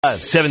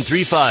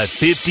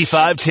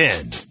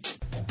735-5510.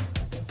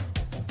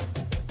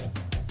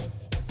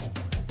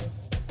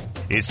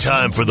 It's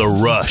time for The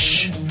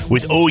Rush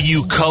with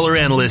OU color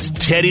analyst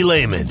Teddy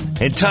Lehman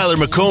and Tyler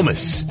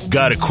McComas.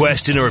 Got a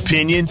question or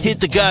opinion? Hit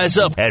the guys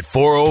up at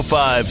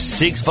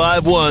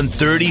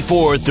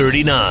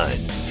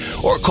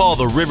 405-651-3439 or call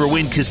the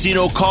Riverwind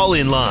Casino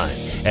call-in line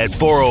at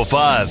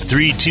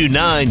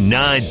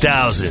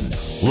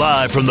 405-329-9000.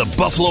 Live from the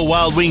Buffalo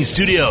Wild Wings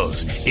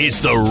studios, it's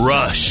The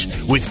Rush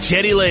with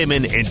Teddy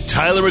Lehman and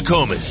Tyler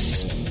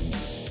McComas.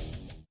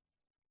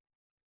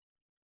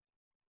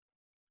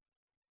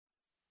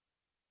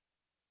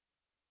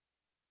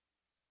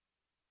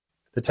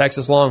 The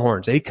Texas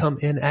Longhorns, they come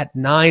in at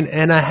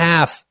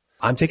 9.5.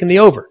 I'm taking the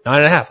over,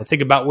 9.5. I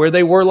think about where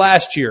they were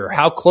last year,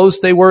 how close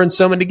they were in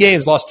so many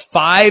games. Lost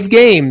 5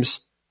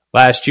 games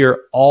last year,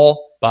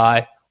 all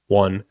by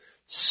 1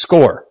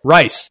 score.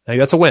 Rice, I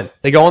think that's a win.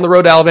 They go on the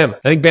road to Alabama.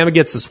 I think Bama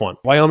gets this one.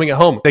 Wyoming at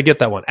home, they get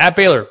that one. At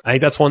Baylor, I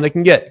think that's one they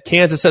can get.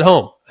 Kansas at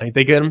home, I think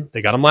they get them.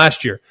 They got them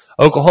last year.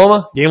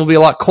 Oklahoma, game will be a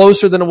lot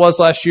closer than it was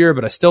last year,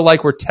 but I still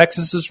like where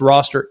Texas's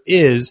roster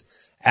is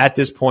at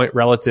this point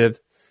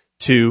relative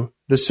to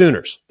the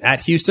Sooners.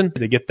 At Houston,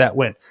 they get that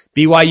win.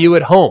 BYU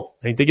at home,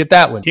 I think they get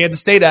that win. Kansas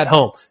State at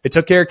home, they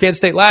took care of Kansas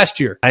State last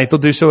year. I think they'll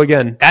do so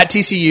again. At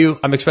TCU,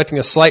 I'm expecting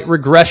a slight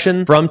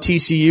regression from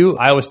TCU.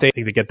 Iowa State, I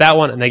think they get that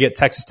one, and they get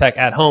Texas Tech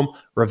at home.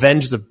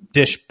 Revenge is a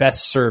dish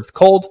best served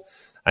cold.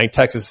 I think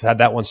Texas had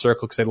that one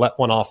circled because they let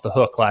one off the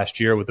hook last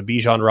year with the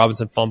Bijan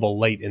Robinson fumble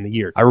late in the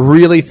year. I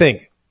really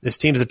think this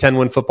team is a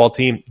 10-win football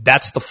team.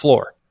 That's the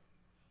floor.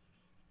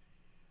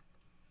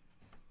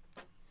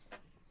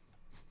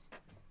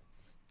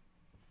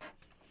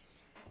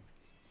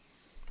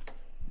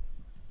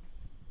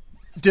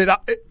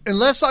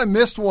 Unless I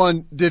missed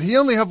one, did he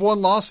only have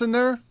one loss in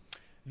there?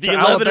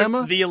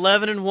 Alabama? The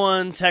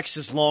 11-1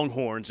 Texas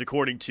Longhorns,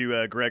 according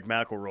to Greg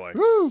McElroy.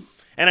 Woo.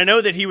 And I know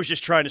that he was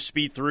just trying to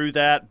speed through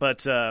that,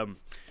 but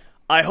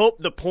I hope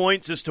the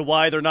points as to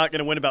why they're not going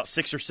to win about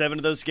 6 or 7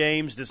 of those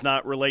games does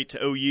not relate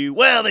to OU.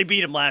 Well, they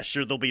beat them last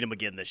year. They'll beat them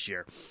again this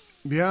year.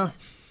 Yeah.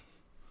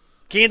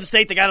 Kansas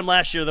State, they got them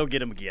last year. They'll get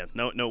them again.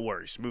 No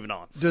worries. Moving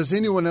on. Does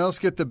anyone else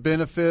get the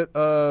benefit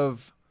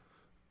of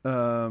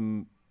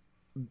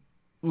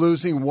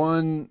losing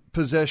one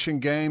possession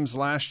games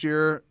last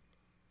year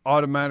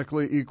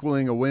automatically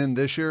equaling a win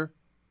this year?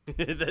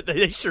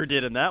 They sure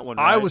did in that one,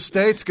 right? Iowa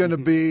State's going to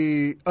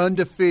be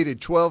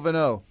undefeated,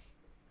 12-0.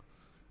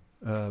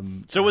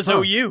 So was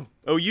OU.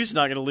 OU's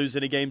not going to lose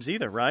any games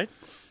either, right?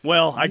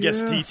 Well, I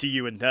guess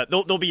TCU and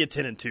they'll be a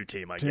 10-2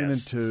 team, I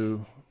guess.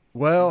 10-2.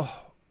 Well,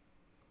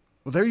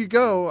 there you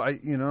go.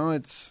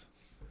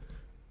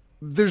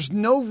 There's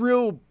no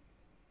real.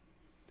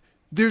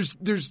 There's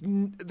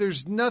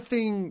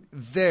nothing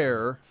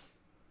there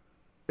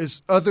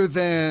is other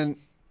than,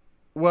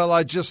 well,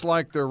 I just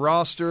like their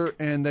roster,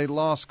 and they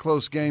lost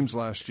close games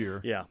last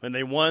year. Yeah, and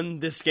they won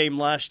this game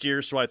last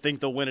year, so I think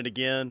they'll win it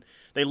again.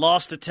 They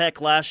lost to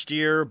Tech last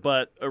year,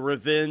 but a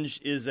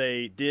revenge is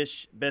a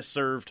dish best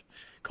served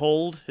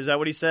cold. Is that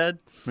what he said?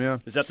 Yeah.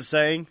 Is that the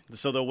saying?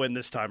 So they'll win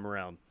this time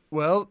around.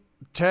 Well,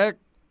 Tech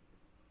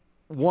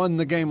won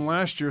the game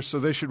last year, so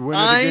they should win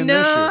it again this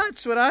year. I know,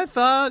 that's what I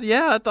thought.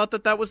 Yeah, I thought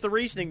that was the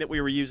reasoning that we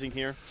were using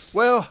here.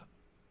 Well,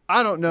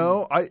 I don't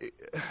know.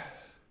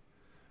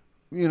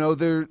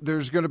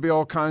 There's going to be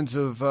all kinds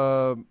of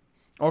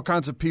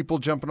people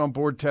jumping on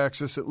board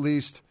Texas, at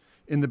least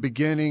in the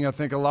beginning. I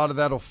think a lot of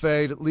that will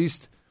fade. At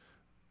least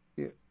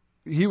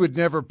he would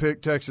never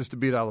pick Texas to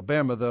beat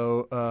Alabama,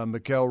 though.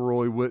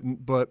 McElroy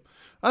wouldn't. But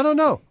I don't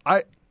know.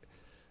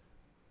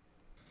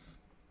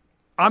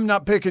 I'm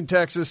not picking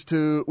Texas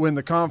to win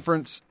the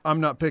conference. I'm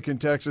not picking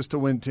Texas to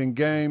win 10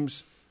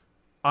 games.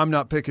 I'm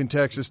not picking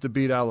Texas to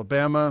beat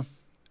Alabama.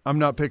 I'm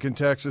not picking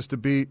Texas to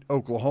beat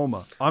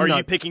Oklahoma. Are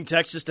you picking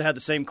Texas to have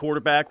the same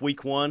quarterback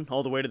week 1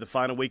 all the way to the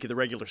final week of the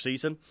regular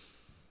season?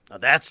 Now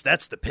that's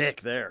the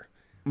pick there.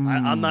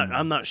 I'm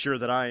not sure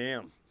that I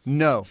am.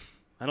 No.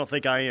 I don't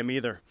think I am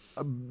either.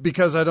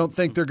 Because I don't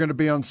think they're going to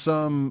be on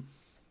some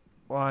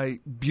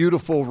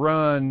beautiful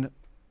run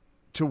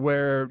to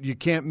where you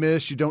can't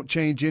miss, you don't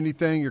change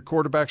anything, your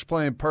quarterback's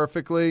playing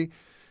perfectly,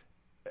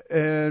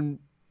 and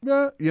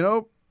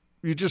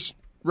you just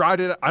ride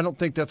it. I don't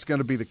think that's going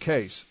to be the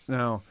case.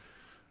 Now,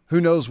 who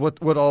knows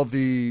what all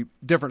the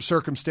different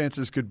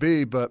circumstances could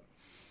be, but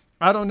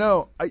I don't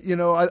know.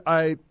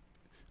 I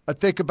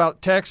think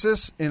about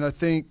Texas, and I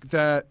think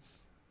that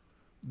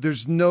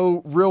there's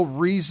no real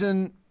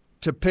reason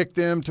to pick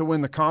them to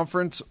win the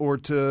conference or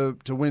to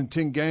win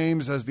 10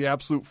 games as the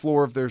absolute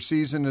floor of their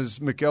season, as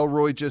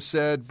McElroy just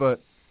said.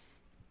 But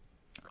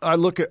I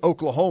look at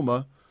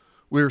Oklahoma.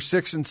 We're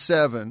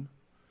 6-7.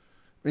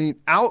 I mean,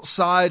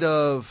 outside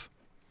of,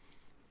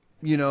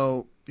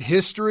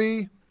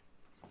 history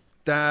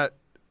that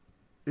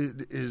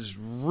is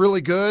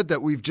really good,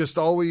 that we've just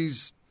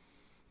always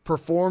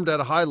performed at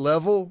a high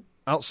level,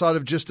 outside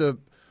of just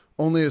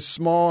only a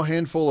small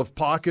handful of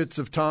pockets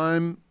of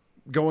time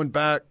going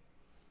back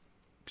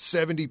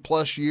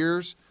 70-plus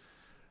years,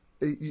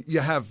 you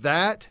have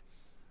that.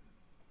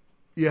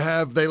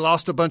 They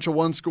lost a bunch of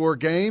one-score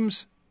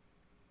games.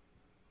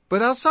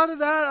 But outside of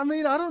that, I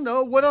mean, I don't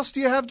know. What else do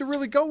you have to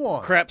really go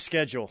on? Crap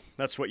schedule.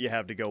 That's what you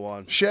have to go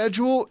on.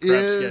 Schedule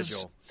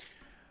is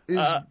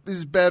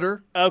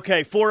better.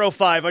 Okay,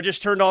 4:05. I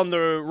just turned on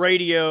the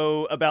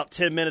radio about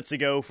 10 minutes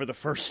ago for the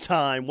first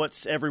time.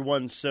 What's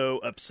everyone so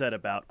upset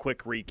about?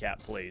 Quick recap,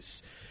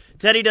 please.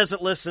 Teddy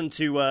doesn't listen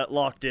to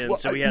Locked In,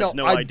 so he has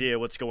no idea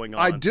what's going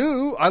on. I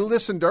do. I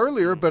listened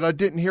earlier, but I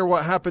didn't hear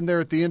what happened there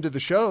at the end of the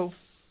show.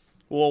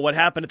 Well, what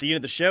happened at the end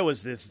of the show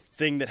is the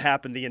thing that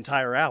happened the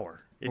entire hour.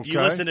 If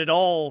you listen at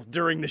all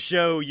during the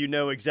show, you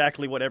know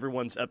exactly what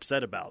everyone's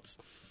upset about.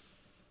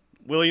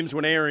 Williams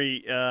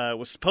Nwaneri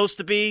was supposed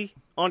to be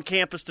on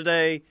campus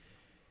today.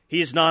 He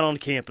is not on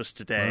campus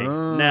today.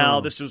 Oh.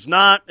 Now, this was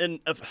not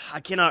I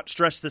cannot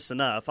stress this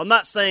enough. I'm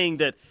not saying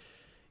that,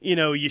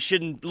 you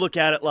shouldn't look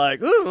at it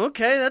like, ooh,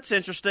 okay, that's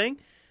interesting.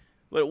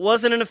 But it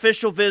wasn't an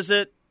official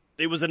visit.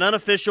 It was an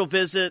unofficial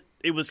visit.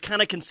 It was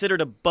kind of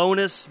considered a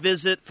bonus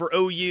visit for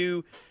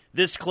OU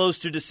this close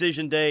to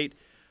decision date.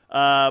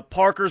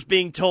 Parker's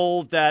being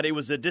told that it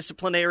was a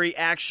disciplinary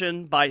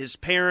action by his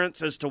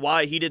parents as to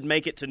why he didn't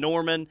make it to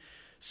Norman.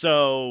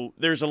 So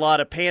there's a lot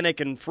of panic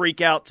and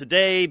freak out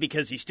today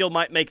because he still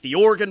might make the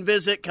Oregon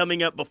visit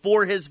coming up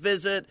before his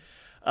visit.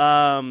 So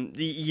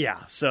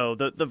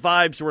the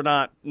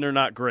vibes they're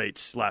not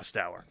great last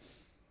hour.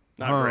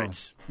 Not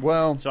great.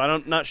 Well, so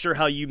I'm not sure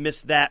how you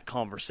missed that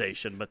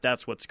conversation, but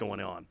that's what's going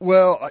on.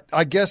 Well,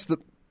 I guess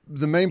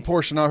the main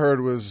portion I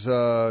heard was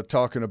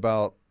talking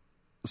about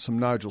some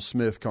Nigel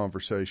Smith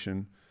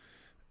conversation.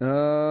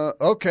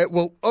 Okay,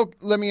 well,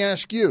 let me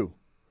ask you.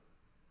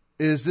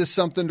 Is this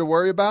something to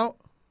worry about?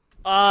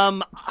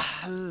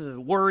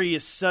 Worry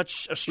is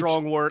such a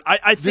strong word.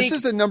 I think this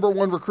is the number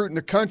one recruit in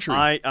the country.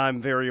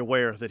 I'm very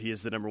aware that he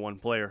is the number one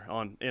player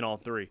in all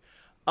three.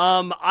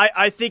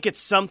 I think it's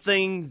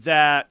something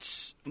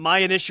that my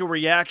initial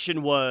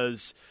reaction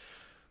was,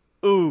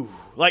 ooh,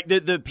 like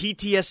the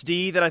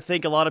PTSD that I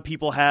think a lot of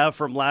people have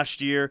from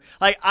last year.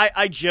 Like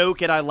I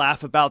joke and I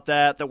laugh about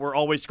that we're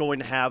always going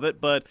to have it,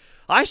 but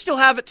I still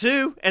have it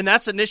too. And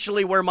that's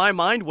initially where my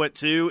mind went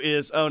to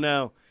is, oh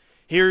no,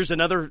 here's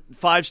another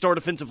 5-star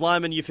defensive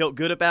lineman you felt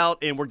good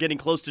about, and we're getting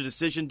close to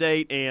decision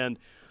date, and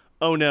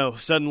oh no,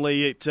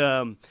 suddenly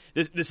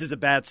this is a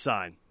bad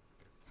sign.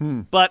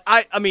 But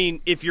I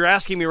mean, if you're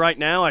asking me right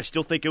now, I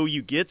still think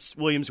OU gets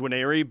Williams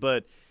Nwaneri,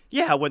 but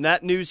yeah, when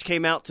that news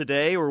came out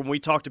today or when we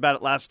talked about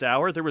it last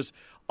hour, there was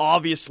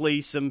obviously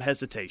some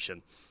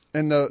hesitation.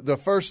 And the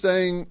first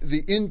thing,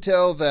 the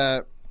intel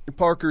that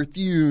Parker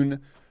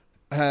Thune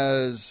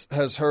has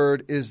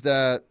heard is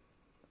that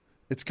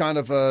it's kind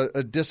of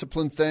a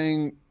discipline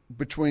thing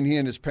between he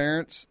and his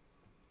parents,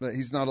 that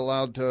he's not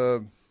allowed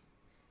to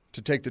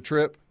take the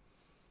trip.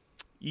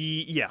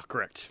 Yeah,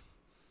 correct.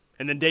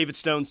 And then David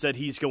Stone said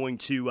he's going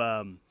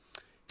to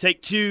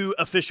take 2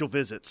 official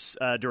visits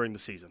during the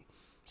season.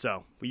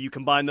 So you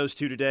combine those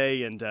 2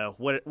 today, and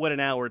what an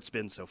hour it's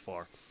been so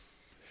far.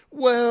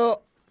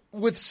 Well,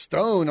 with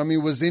Stone, I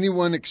mean, was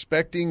anyone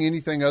expecting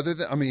anything other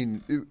than? I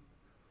mean,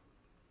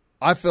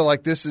 I feel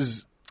like this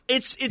is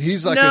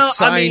he's like a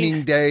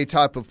signing day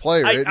type of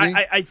player, isn't he?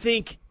 I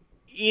think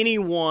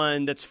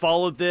anyone that's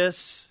followed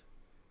this,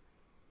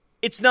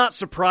 it's not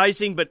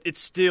surprising, but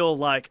it's still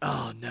like,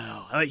 oh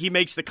no. He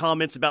makes the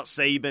comments about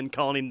Saban,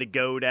 calling him the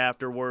GOAT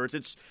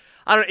afterwards.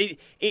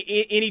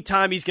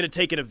 Anytime he's going to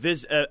take an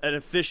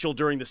official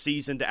during the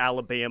season to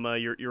Alabama,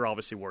 you're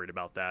obviously worried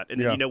about that.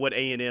 And then you know what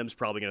A&M's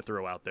probably going to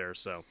throw out there.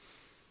 So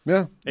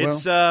yeah,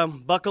 it's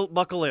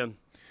buckle in.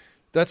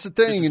 That's the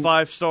thing. This is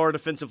 5-star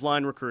defensive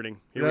line recruiting.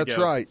 That's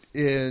right.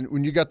 And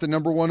when you got the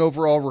number 1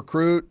 overall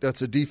recruit,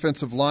 that's a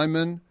defensive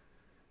lineman.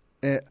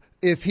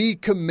 If he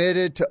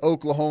committed to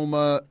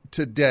Oklahoma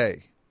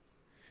today,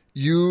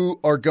 you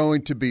are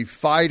going to be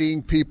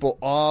fighting people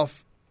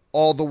off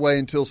all the way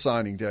until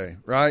signing day,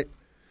 right?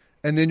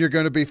 And then you're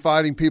going to be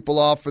fighting people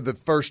off for the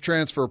first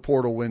transfer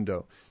portal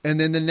window, and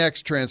then the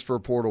next transfer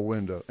portal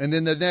window, and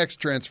then the next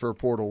transfer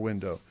portal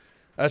window.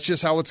 That's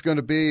just how it's going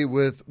to be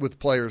with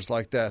players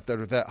like that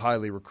are that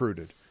highly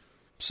recruited.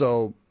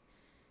 So,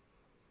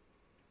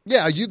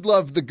 yeah, you'd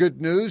love the good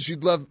news.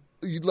 You'd love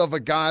a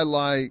guy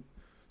like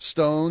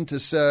Stone to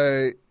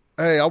say,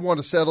 hey, I want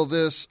to settle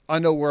this. I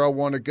know where I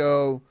want to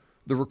go.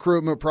 The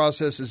recruitment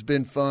process has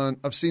been fun.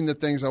 I've seen the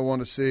things I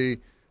want to see.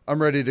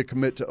 I'm ready to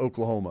commit to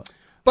Oklahoma.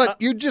 But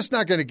you're just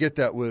not going to get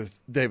that with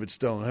David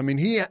Stone. I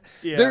mean,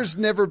 there's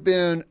never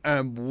been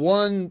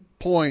one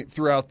point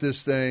throughout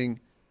this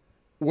thing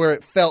where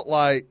it felt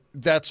like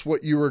that's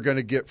what you were going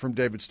to get from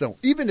David Stone.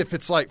 Even if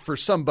it's like for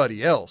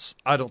somebody else,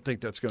 I don't think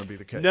that's going to be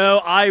the case. No,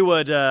 I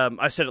would.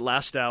 I said it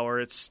last hour.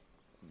 It's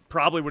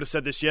probably would have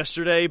said this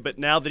yesterday, but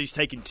now that he's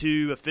taking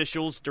 2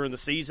 officials during the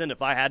season,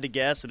 if I had to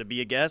guess, it'd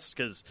be a guess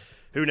because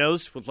who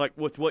knows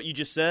with what you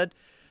just said.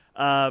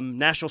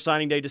 National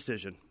Signing Day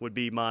decision would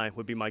be my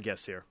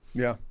guess here.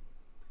 Yeah,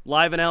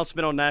 live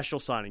announcement on National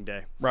Signing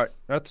Day. Right.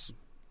 That's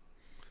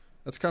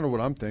kind of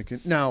what I'm thinking.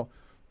 Now,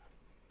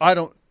 I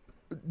don't.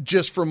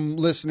 Just from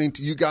listening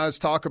to you guys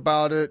talk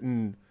about it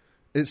and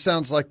it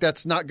sounds like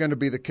that's not going to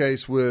be the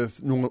case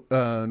with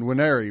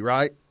Nwaneri,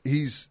 right?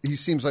 He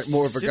seems like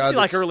more of a guy that's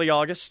like early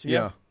August.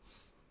 Yeah.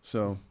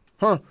 So,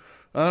 I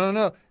don't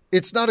know.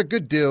 It's not a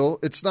good deal.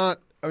 It's not.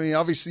 I mean,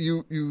 obviously,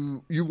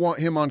 you want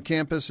him on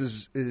campus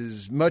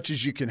as much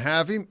as you can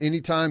have him.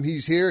 Anytime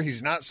he's here,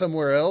 he's not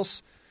somewhere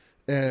else,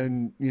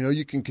 and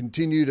you can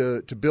continue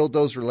to build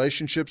those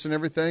relationships and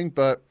everything.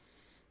 But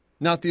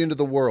not the end of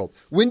the world.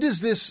 When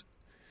does this?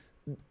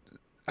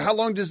 How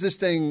long does this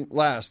thing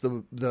last?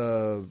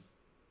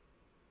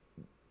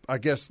 I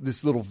guess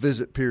this little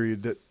visit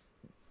period that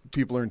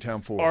people are in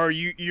town for. Are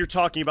you're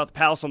talking about the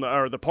palace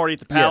or the party at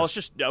the palace?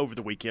 Yes. Just over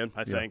the weekend,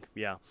 I think.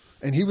 Yeah.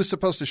 And he was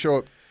supposed to show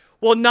up.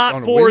 Well,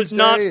 not for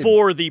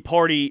the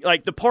party.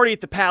 Like the party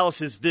at the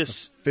palace is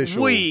this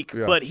week,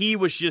 but he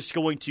was just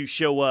going to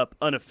show up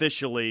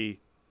unofficially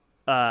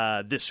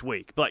this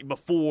week, like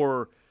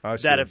before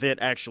that event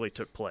actually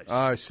took place.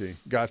 I see.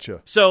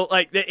 Gotcha. So,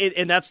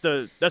 and that's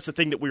the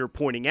thing that we were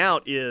pointing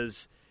out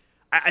is,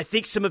 I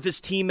think some of his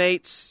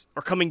teammates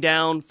are coming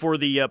down for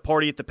the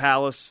party at the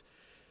palace.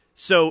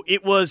 So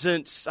it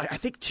wasn't. I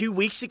think 2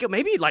 weeks ago,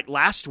 maybe like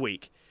last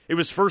week, it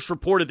was first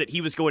reported that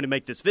he was going to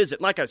make this visit.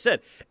 Like I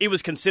said, it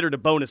was considered a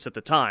bonus at the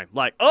time.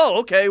 Like, oh,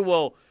 okay,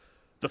 well,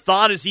 the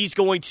thought is he's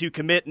going to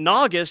commit in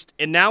August,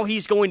 and now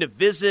he's going to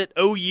visit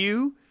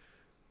OU,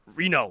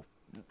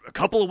 a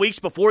couple of weeks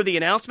before the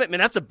announcement. Man,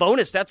 that's a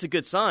bonus. That's a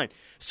good sign.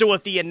 So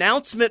if the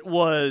announcement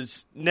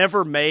was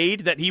never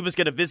made that he was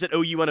going to visit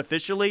OU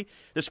unofficially,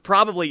 this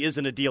probably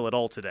isn't a deal at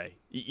all today.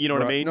 You know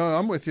what I mean? No,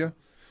 I'm with you.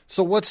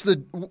 So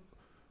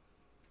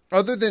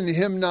other than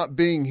him not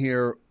being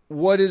here,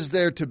 what is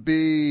there to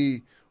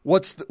be?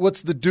 What's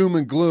the doom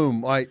and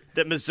gloom like?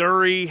 That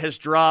Missouri has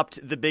dropped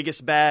the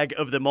biggest bag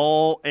of them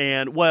all,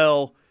 and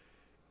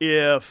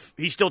if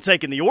he's still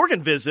taking the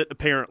Oregon visit,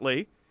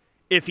 apparently,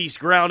 if he's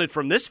grounded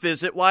from this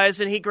visit, why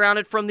isn't he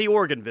grounded from the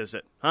Oregon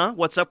visit? Huh?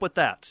 What's up with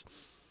that?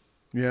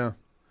 Yeah,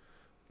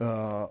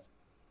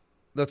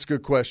 that's a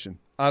good question.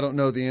 I don't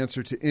know the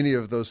answer to any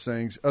of those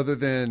things other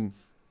than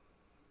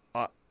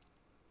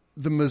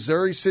the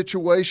Missouri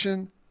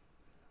situation.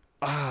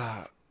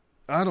 I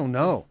don't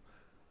know.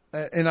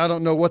 And I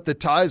don't know what the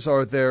ties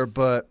are there,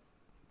 but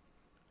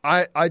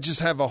I just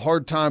have a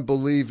hard time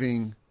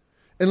believing,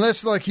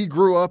 unless he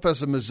grew up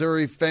as a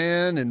Missouri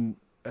fan and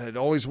had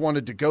always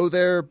wanted to go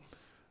there.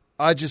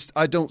 I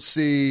don't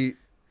see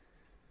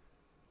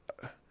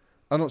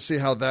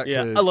how that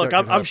could. Look,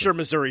 I'm sure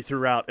Missouri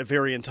threw out a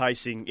very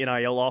enticing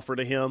NIL offer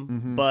to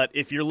him, but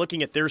if you're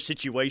looking at their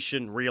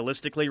situation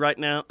realistically right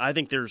now, I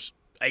think there's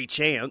a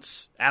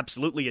chance,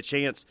 absolutely a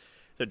chance,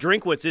 that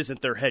Drinkwitz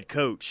isn't their head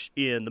coach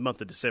in the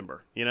month of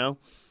December,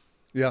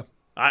 Yeah.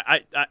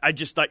 I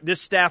just this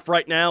staff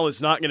right now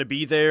is not going to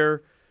be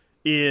there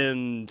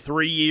in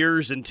 3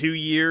 years and 2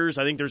 years.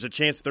 I think there's a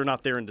chance that they're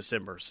not there in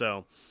December.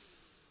 So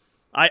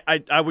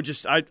I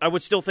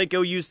would still think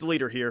OU's the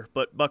leader here,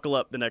 but buckle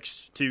up the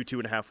next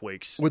 2.5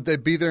 weeks. Would they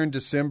be there in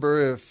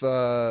December if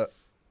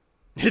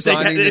If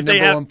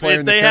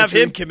they have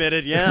him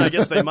committed, yeah, I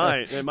guess they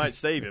might. They might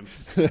save him.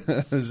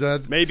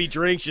 Maybe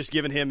Drink's just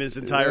giving him his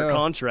entire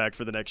contract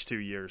for the next 2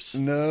 years.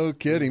 No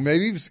kidding.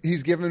 Maybe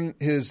he's given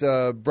his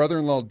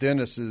brother-in-law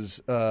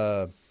Dennis's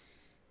the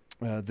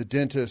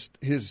dentist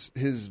his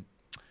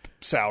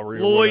salary.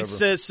 Lloyd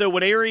says so.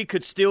 Nwaneri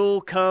could still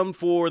come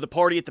for the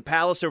party at the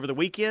Palace over the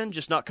weekend,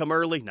 just not come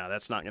early. No,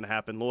 that's not going to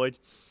happen, Lloyd.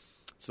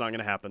 It's not going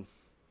to happen.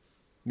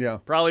 Yeah,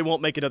 probably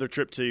won't make another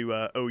trip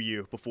to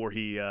OU before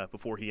he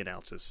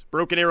announces.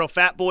 Broken Arrow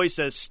Fat Boy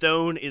says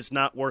Stone is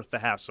not worth the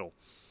hassle.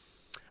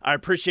 I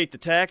appreciate the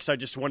text. I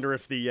just wonder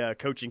if the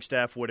coaching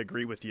staff would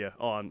agree with you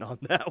on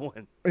that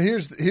one.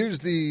 Here's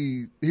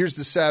the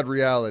sad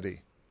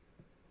reality.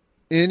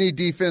 Any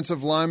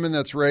defensive lineman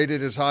that's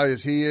rated as high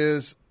as he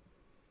is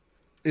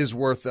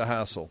worth the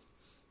hassle.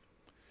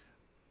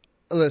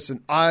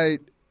 Listen, I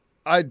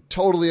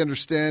totally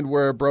understand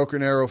where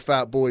Broken Arrow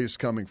Fat Boy is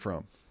coming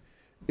from.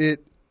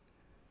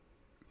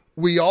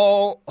 We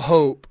all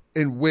hope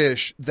and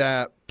wish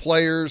that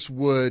players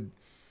would,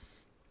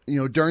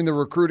 during the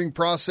recruiting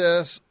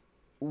process,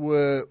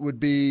 would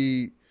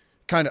be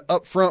kind of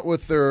upfront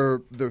with their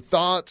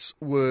thoughts.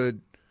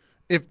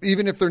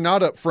 Even if they're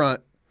not upfront,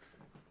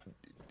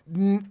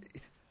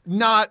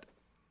 not.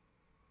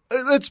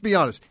 Let's be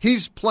honest.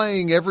 He's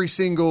playing every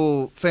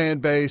single fan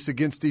base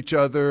against each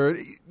other.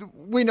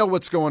 We know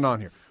what's going on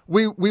here.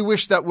 We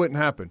wish that wouldn't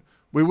happen.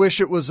 We wish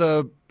it was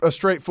a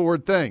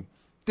straightforward thing.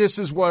 This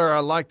is where I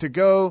like to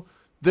go.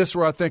 This is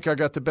where I think I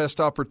got the best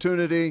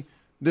opportunity.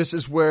 This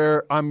is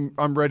where I'm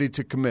ready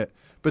to commit.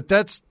 But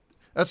that's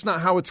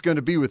not how it's going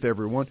to be with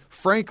everyone.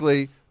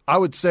 Frankly, I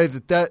would say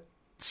that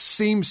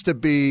seems to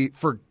be,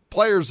 for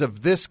players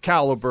of this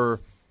caliber,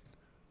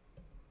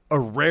 a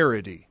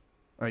rarity.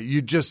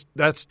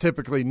 That's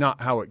typically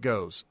not how it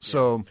goes. Yeah.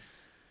 So,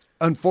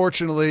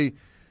 unfortunately,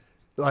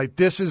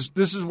 this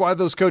is why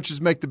those coaches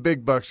make the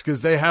big bucks,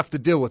 because they have to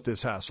deal with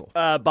this hassle.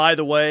 By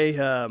the way,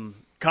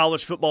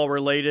 college football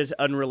related,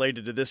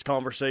 unrelated to this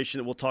conversation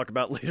that we'll talk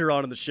about later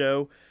on in the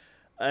show.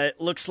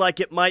 It looks like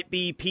it might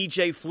be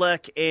P.J.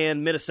 Fleck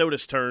and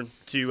Minnesota's turn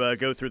to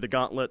go through the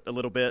gauntlet a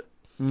little bit.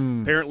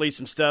 Apparently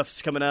some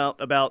stuff's coming out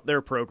about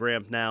their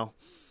program now,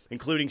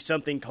 including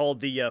something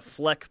called the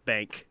Fleck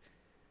Bank.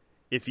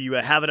 If you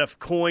have enough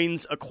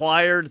coins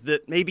acquired,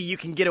 that maybe you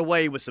can get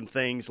away with some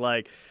things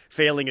like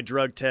failing a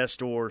drug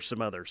test or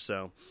some others.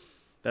 So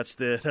that's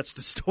the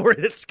story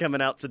that's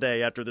coming out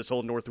today after this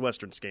whole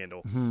Northwestern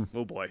scandal.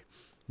 Oh, boy.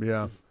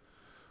 Yeah.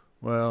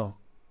 Well,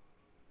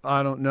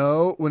 I don't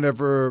know.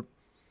 Whenever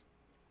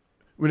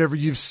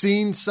you've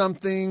seen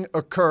something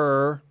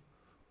occur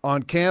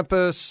on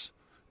campus,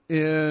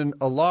 in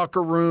a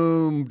locker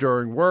room,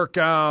 during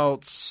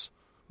workouts,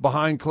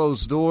 behind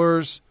closed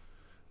doors,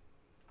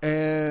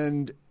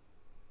 and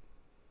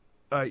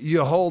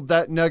you hold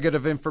that nugget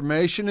of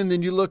information, and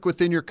then you look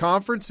within your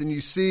conference and you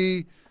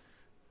see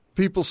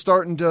people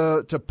starting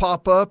to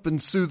pop up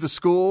and sue the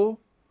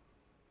school,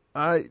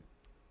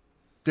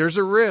 there's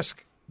a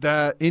risk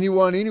that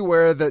anyone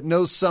anywhere that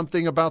knows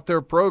something about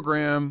their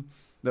program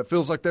that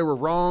feels like they were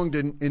wronged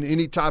in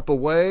any type of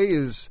way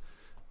is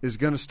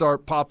going to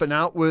start popping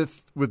out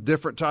with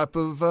different type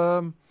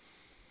of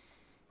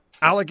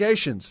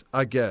allegations,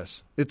 I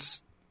guess.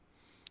 It's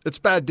a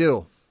bad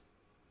deal.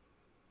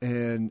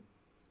 And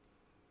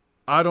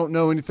I don't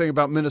know anything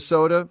about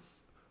Minnesota,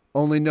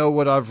 only know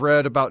what I've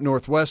read about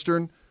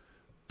Northwestern.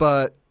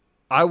 But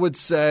I would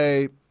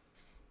say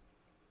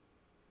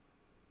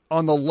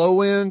on the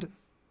low end,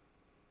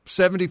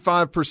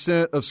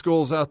 75% of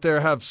schools out there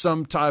have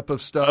some type of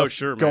stuff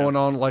going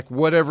on, like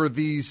whatever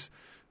these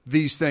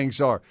things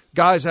are.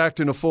 Guys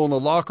acting a fool in the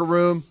locker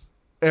room,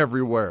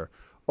 everywhere.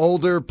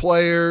 Older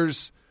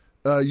players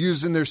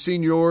using their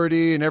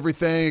seniority and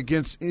everything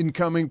against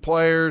incoming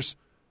players,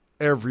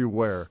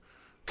 everywhere.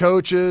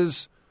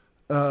 Coaches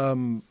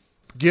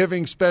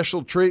giving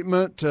special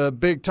treatment to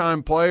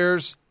big-time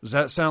players. Does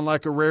that sound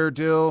like a rare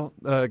deal?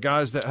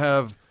 Guys that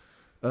have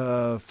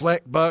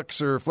Fleck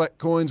bucks or Fleck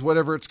coins,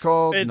 whatever it's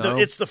called. No.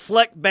 It's the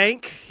Fleck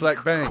Bank.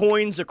 Fleck Bank.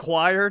 Coins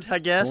acquired, I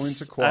guess.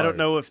 Coins acquired. I don't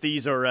know if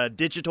these are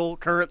digital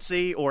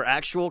currency or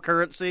actual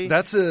currency.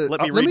 Let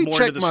me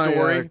check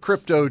my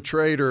crypto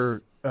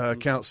trader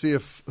account, see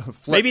if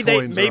Fleck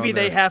coins are on they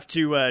there. have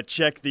to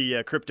check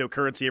the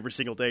cryptocurrency every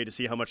single day to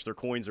see how much their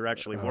coins are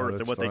actually worth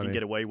and what they can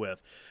get away with.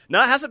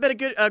 No, it hasn't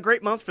been a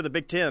great month for the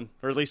Big Ten,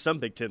 or at least some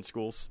Big Ten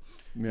schools.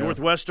 Yeah.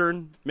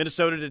 Northwestern,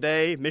 Minnesota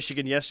today,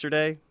 Michigan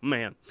yesterday.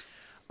 Man.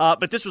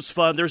 But this was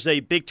fun. There's a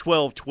Big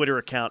 12 Twitter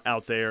account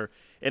out there,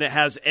 and it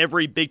has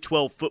every Big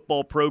 12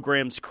 football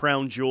program's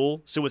crown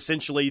jewel. So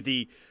essentially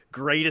the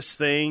greatest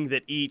thing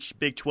that each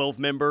Big 12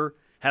 member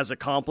has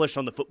accomplished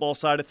on the football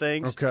side of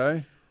things.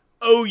 Okay.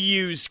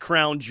 OU's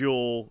crown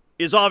jewel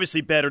is obviously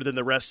better than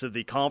the rest of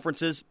the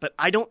conferences, but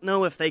I don't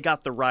know if they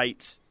got the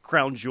right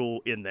crown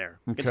jewel in there.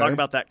 We can talk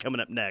about that coming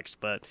up next,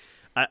 but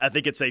I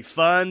think it's a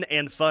fun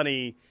and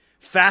funny,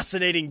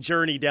 fascinating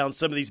journey down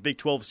some of these Big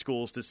 12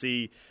 schools to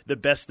see the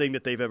best thing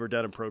that they've ever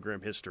done in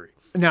program history.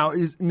 Now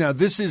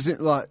this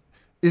isn't like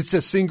it's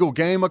a single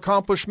game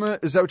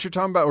accomplishment. Is that what you're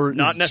talking about, or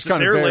not it necessarily? Just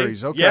kind of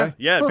varies? Okay.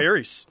 Yeah, it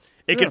varies.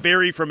 It can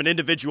vary from an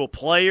individual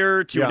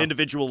player to an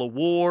individual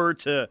award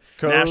to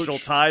coach, national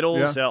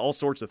titles, all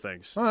sorts of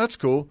things. Oh, that's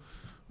cool.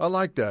 I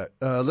like that.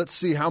 Let's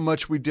see how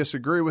much we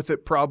disagree with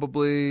it,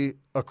 probably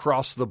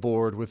across the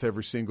board with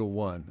every single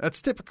one.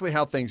 That's typically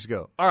how things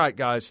go. All right,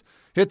 guys,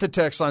 hit the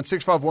text line,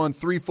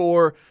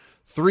 651-3439,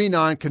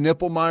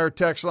 Knippelmeyer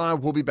text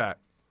line. We'll be back.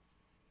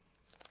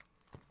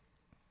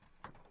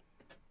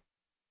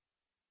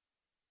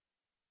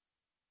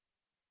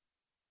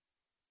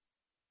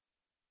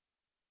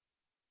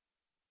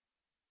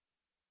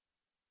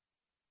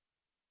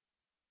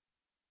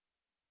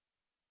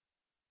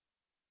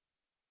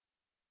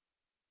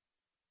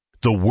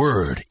 The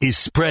word is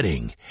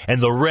spreading,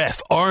 and the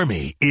Ref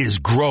Army is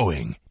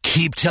growing.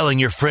 Keep telling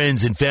your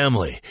friends and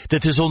family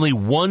that there's only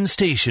one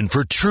station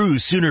for true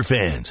Sooner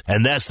fans,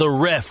 and that's the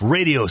Ref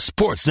Radio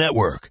Sports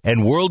Network,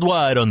 and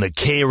worldwide on the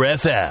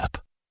KREF app.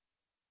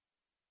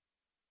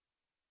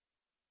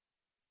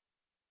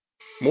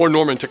 Moore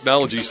Norman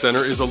Technology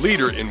Center is a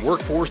leader in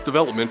workforce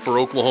development for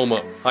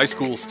Oklahoma. High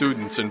school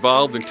students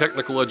involved in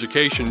technical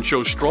education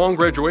show strong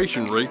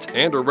graduation rates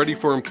and are ready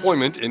for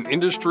employment in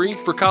industry,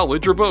 for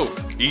college, or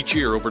both. Each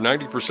year, over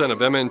 90% of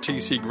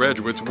MNTC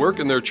graduates work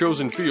in their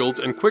chosen fields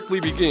and quickly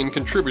begin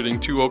contributing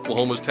to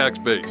Oklahoma's tax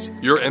base.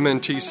 Your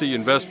MNTC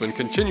investment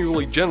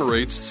continually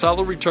generates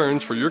solid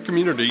returns for your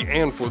community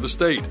and for the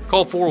state.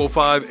 Call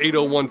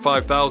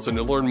 405-801-5000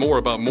 to learn more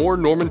about Moore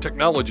Norman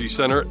Technology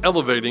Center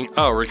elevating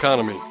our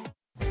economy.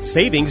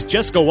 Savings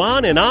just go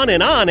on and on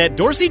and on at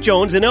Dorsey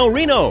Jones in El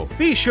Reno.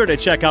 Be sure to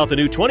check out the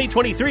new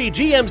 2023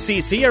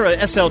 GMC Sierra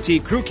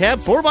SLT Crew Cab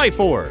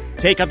 4x4.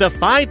 Take up to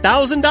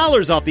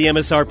 $5,000 off the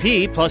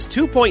MSRP plus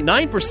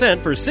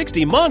 2.9% for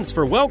 60 months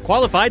for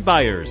well-qualified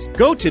buyers.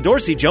 Go to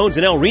Dorsey Jones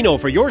in El Reno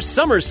for your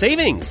summer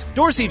savings.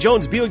 Dorsey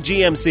Jones Buick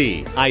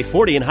GMC,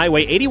 I-40 and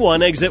Highway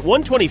 81, exit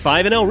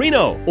 125 in El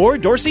Reno, or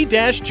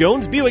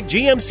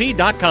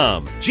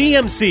dorsey-jonesbuickgmc.com.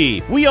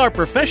 GMC, we are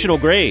professional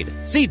grade.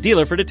 See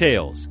dealer for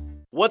details.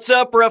 What's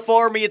up, Ref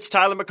Army? It's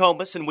Tyler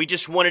McComas, and we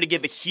just wanted to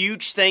give a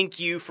huge thank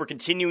you for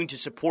continuing to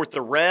support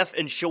the Ref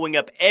and showing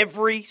up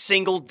every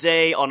single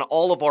day on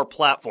all of our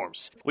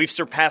platforms. We've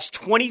surpassed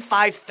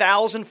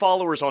 25,000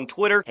 followers on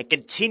Twitter and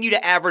continue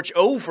to average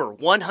over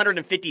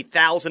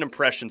 150,000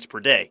 impressions per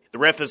day. The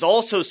Ref has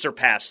also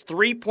surpassed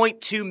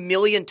 3.2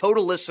 million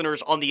total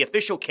listeners on the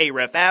official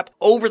KREF app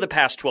over the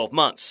past 12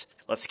 months.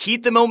 Let's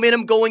keep the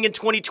momentum going in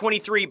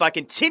 2023 by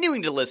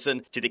continuing to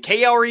listen to the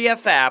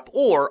KREF app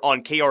or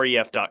on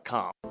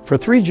kref.com. For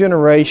 3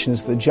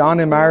 generations, the John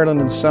M.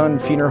 Ireland & Son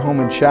Funeral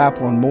Home and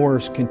Chapel in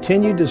Morris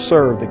continued to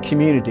serve the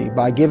community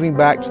by giving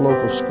back to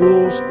local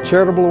schools,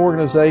 charitable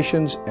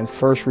organizations, and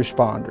first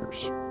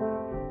responders.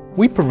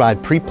 We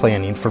provide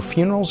pre-planning for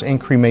funerals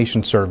and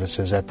cremation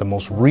services at the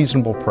most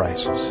reasonable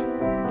prices.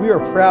 We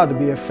are proud to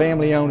be a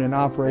family-owned and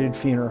operated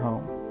funeral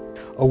home.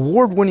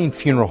 Award-winning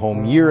funeral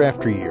home year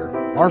after year,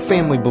 our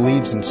family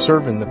believes in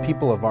serving the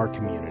people of our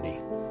community.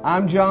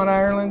 I'm John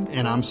Ireland.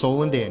 And I'm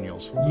Solon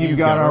Daniels. You've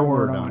got our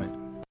word on it.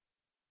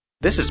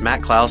 This is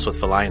Matt Klaus with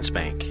Valiance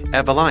Bank.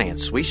 At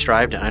Valiance, we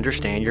strive to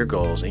understand your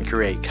goals and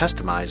create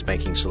customized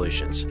banking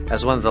solutions.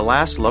 As one of the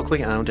last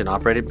locally owned and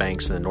operated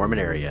banks in the Norman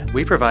area,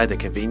 we provide the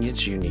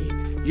convenience you need.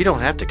 You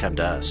don't have to come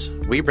to us.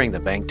 We bring the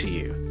bank to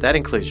you. That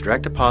includes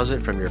direct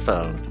deposit from your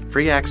phone,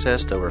 free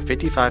access to over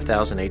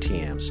 55,000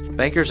 ATMs,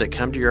 bankers that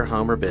come to your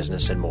home or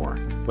business, and more.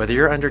 Whether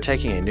you're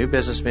undertaking a new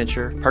business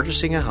venture,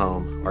 purchasing a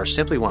home, or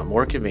simply want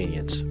more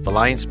convenience,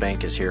 Valiance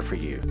Bank is here for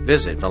you.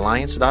 Visit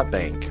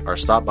valiance.bank or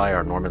stop by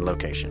our Norman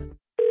location.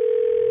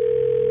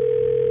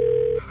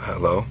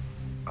 Hello?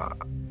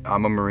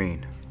 I'm a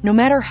Marine. No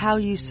matter how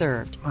you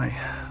served,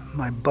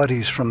 My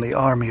buddies from the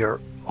Army are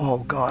all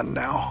gone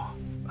now.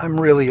 I'm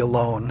really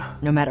alone.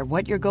 No matter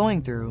what you're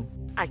going through,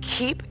 I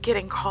keep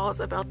getting calls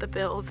about the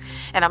bills,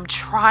 and I'm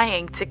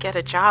trying to get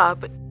a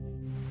job, but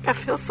I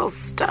feel so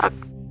stuck.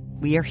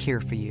 we are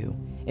here for you.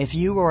 If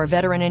you or a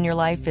veteran in your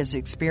life is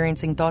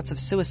experiencing thoughts of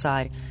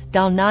suicide,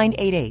 dial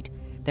 988,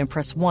 then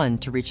press 1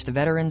 to reach the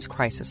Veterans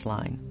Crisis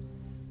Line.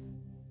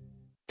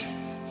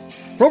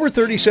 For over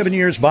 37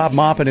 years, Bob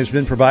Maupin has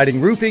been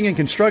providing roofing and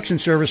construction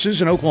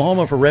services in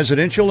Oklahoma for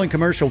residential and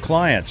commercial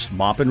clients.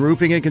 Maupin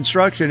Roofing and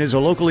Construction is a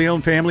locally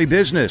owned family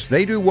business.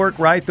 They do work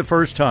right the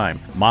first time.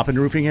 Maupin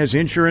Roofing has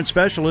insurance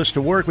specialists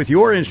to work with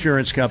your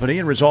insurance company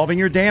in resolving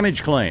your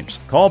damage claims.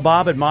 Call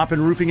Bob at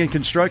Maupin Roofing and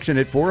Construction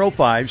at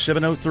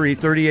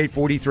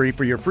 405-703-3843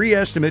 for your free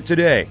estimate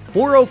today.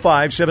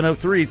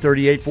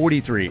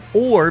 405-703-3843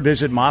 or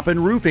visit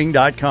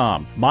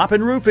maupinroofing.com.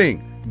 Maupin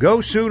Roofing.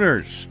 Go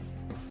Sooners.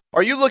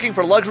 Are you looking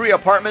for luxury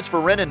apartments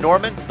for rent in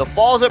Norman? The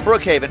Falls at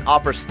Brookhaven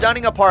offers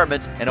stunning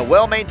apartments and a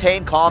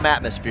well-maintained, calm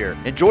atmosphere.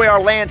 Enjoy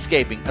our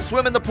landscaping, a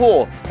swim in the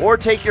pool, or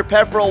take your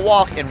pet for a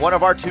walk in one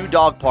of our 2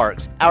 dog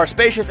parks. Our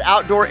spacious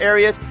outdoor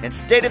areas and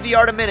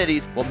state-of-the-art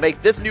amenities will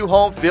make this new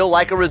home feel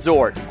like a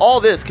resort.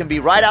 All this can be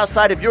right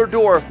outside of your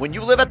door when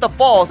you live at the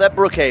Falls at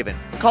Brookhaven.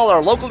 Call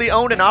our locally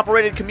owned and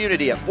operated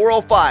community at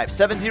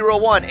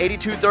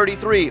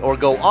 405-701-8233 or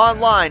go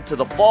online to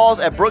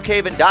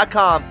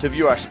thefallsatbrookhaven.com to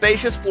view our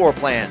spacious floor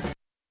plans.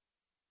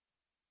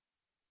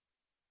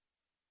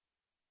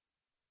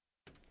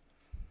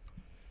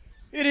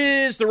 It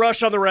is the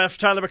Rush on the Ref.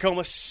 Tyler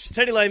McComas,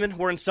 Teddy Lehman.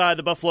 We're inside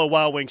the Buffalo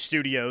Wild Wings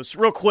studios.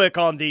 Real quick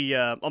on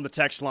the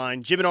text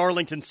line, Jim in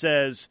Arlington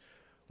says,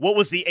 "What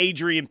was the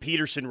Adrian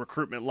Peterson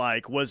recruitment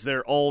like? Was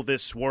there all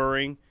this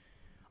worrying?"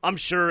 I'm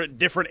sure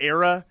different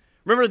era.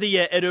 Remember the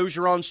Ed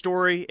Ogeron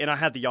story, and I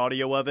had the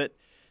audio of it,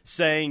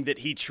 saying that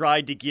he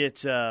tried to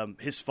get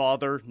his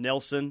father,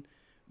 Nelson,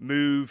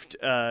 moved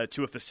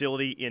to a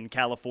facility in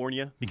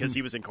California because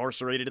he was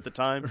incarcerated at the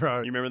time. Right.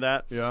 You remember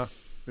that? Yeah.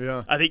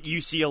 Yeah. I think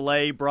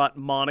UCLA brought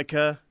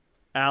Monica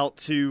out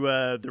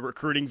to the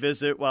recruiting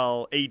visit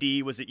while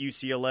AD was at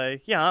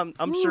UCLA. Yeah,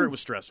 I'm sure it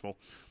was stressful.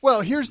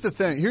 Well, here's the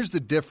thing. Here's the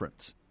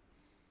difference.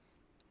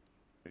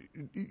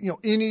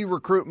 Any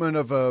recruitment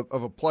of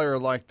a player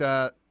like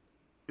that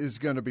is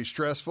going to be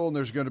stressful, and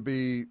there's going to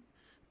be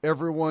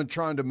everyone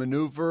trying to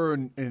maneuver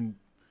and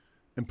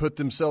put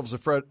themselves in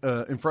front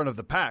of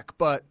the pack.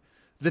 But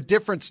the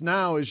difference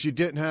now is you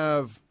didn't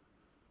have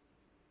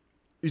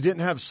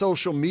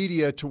social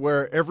media to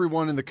where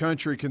everyone in the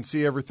country can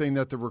see everything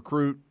that the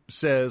recruit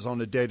says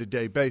on a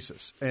day-to-day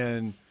basis.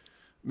 And,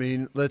 I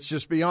mean, let's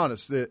just be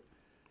honest, that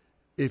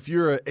if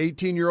you're an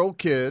 18-year-old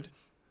kid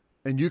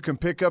and you can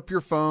pick up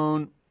your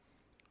phone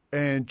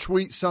and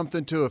tweet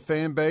something to a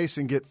fan base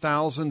and get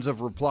thousands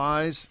of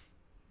replies,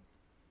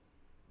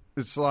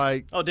 it's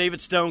like – Oh, David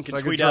Stone can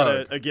like tweet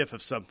out a GIF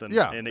of something,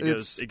 and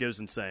it goes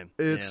insane.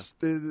 It's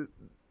the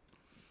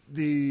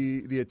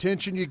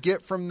attention you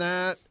get from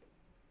that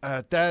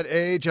at that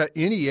age, at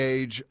any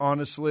age,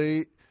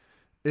 honestly,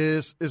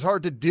 is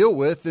hard to deal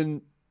with,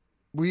 and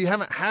we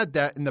haven't had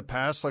that in the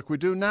past like we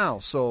do now.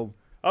 So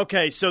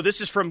okay, so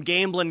this is from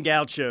Gamblin'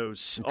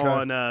 Gauchos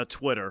on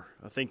Twitter.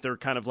 I think they're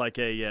kind of like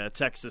a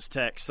Texas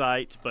Tech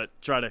site, but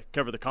try to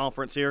cover the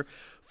conference here.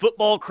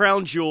 Football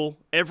crown jewel,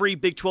 every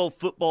Big 12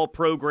 football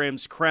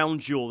program's crown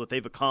jewel that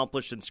they've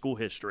accomplished in school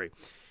history.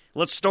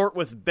 Let's start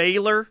with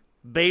Baylor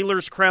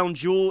Baylor's crown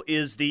jewel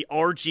is the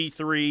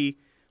RG3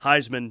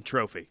 Heisman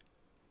Trophy.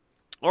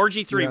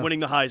 RG3 winning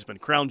the Heisman,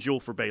 crown jewel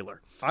for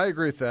Baylor. I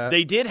agree with that.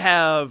 They did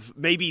have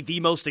maybe the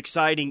most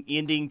exciting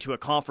ending to a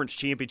conference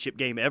championship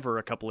game ever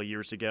a couple of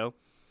years ago.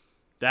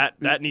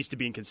 That needs to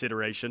be in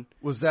consideration.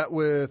 Was that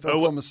with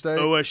Oklahoma State?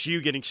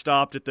 OSU getting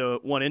stopped at the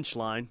 1-inch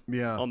line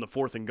on the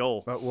 4th and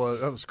goal. That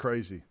was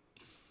crazy.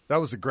 That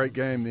was a great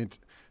game.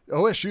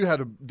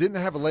 OSU didn't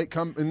they have a late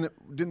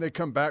didn't they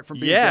come back from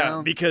being down?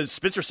 Yeah, because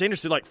Spencer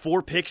Sanders threw like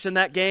 4 picks in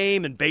that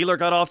game, and Baylor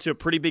got off to a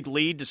pretty big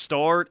lead to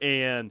start,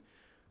 and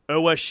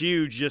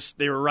OSU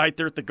they were right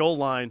there at the goal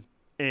line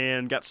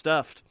and got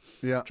stuffed.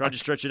 Yeah, tried to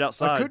stretch it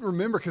outside. I couldn't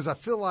remember because I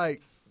feel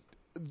like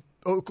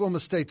Oklahoma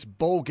State's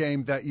bowl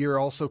game that year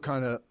also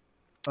kind of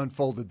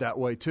unfolded that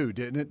way too,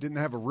 didn't it? Didn't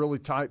have a really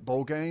tight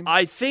bowl game.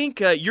 I think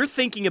you're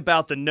thinking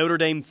about the Notre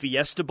Dame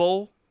Fiesta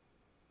Bowl,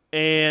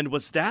 and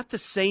was that the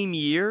same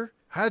year?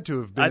 Had to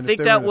have been. I think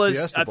that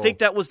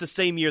was the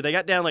same year. They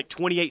got down like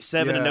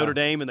 28-7 to Notre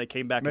Dame, and they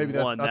came back and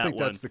won that one. I think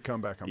that's the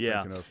comeback I'm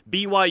thinking of.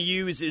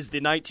 BYU is the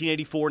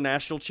 1984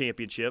 national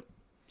championship,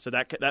 so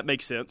that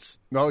makes sense.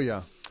 Oh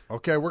yeah.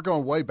 Okay, we're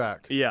going way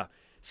back. Yeah.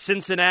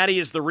 Cincinnati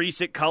is the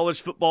recent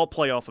college football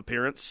playoff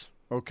appearance.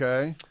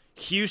 Okay.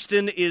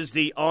 Houston is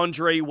the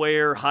Andre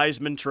Ware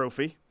Heisman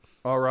Trophy.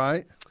 All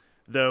right.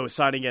 Though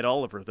signing Ed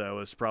Oliver, though,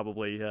 is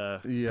probably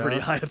pretty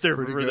high up there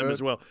for them as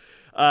well.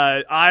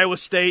 Iowa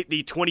State,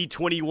 the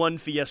 2021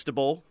 Fiesta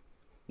Bowl,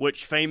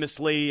 which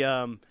famously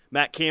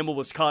Matt Campbell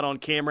was caught on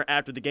camera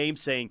after the game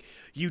saying,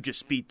 "You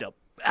just beat the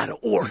out of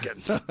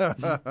Oregon."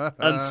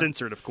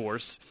 Uncensored, of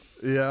course.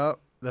 Yeah,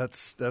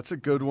 that's a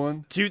good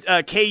one.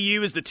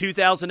 KU is the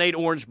 2008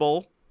 Orange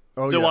Bowl.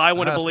 Oh, though yeah, I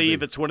want to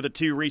believe it's one of the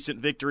 2 recent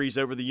victories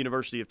over the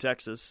University of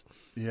Texas.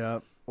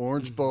 Yeah,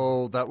 Orange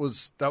Bowl, that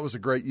was a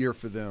great year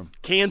for them.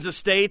 Kansas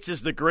State's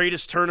is the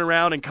greatest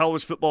turnaround in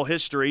college football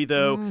history,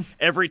 though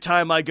every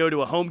time I go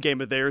to a home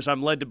game of theirs,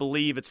 I'm led to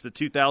believe it's the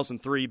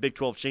 2003 Big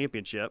 12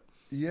 Championship.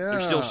 Yeah.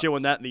 They're still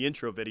showing that in the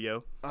intro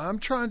video. I'm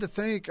trying to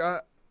think.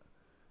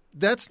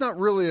 That's not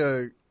really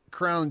a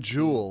crown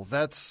jewel.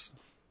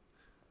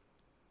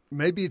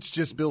 Maybe it's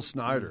just Bill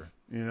Snyder,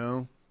 you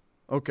know?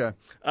 Okay.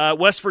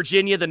 West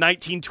Virginia, the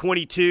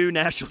 1922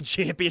 national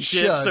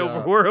championship. Shut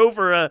up. We're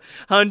over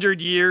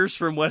 100 years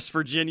from West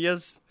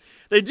Virginia's.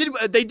 They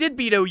did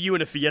beat OU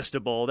in a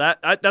Fiesta Bowl.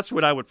 That's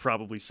what I would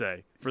probably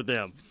say for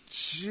them.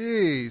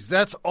 Jeez,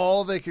 that's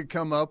all they could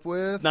come up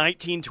with?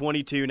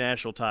 1922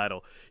 national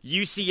title.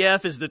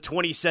 UCF is the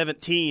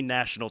 2017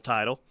 national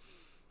title,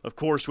 of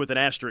course, with an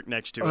asterisk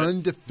next to it.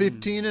 Under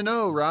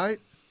 15-0, right?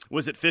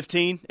 Was it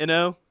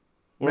 15-0?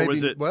 Or maybe,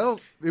 was it? Well,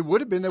 it would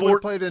have been. They would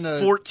have played in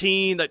a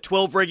 14, that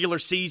 12 regular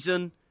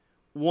season,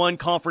 1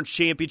 conference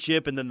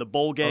championship, and then the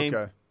bowl game.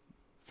 Okay,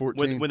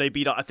 14 when they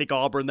beat, I think,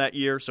 Auburn that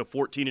year. So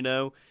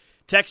 14-0.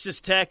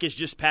 Texas Tech is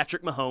just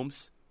Patrick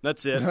Mahomes.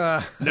 That's it.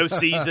 No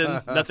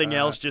season, nothing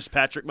else, just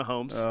Patrick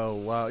Mahomes. Oh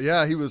wow,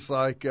 yeah, he was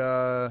like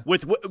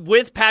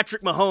with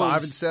Patrick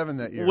Mahomes 5-7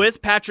 that year.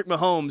 With Patrick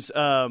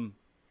Mahomes,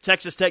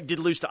 Texas Tech did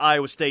lose to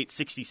Iowa State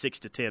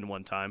 66-10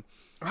 one time.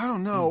 I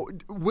don't know.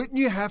 Wouldn't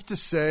you have to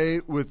say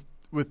with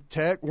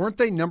Tech, weren't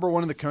they number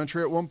 1 in the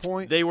country at one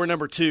point? They were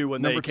number 2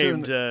 when they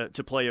came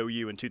to play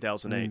OU in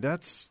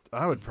 2008.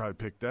 I would probably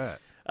pick that.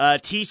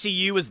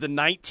 TCU is the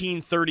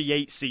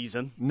 1938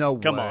 season. No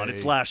way. Come on,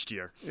 it's last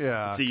year.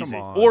 Yeah, it's easy. come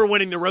on. Or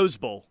winning the Rose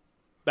Bowl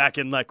back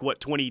in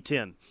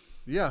 2010.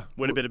 Yeah,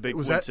 would have been a big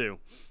win too.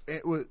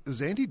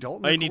 Was Andy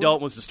Dalton? Andy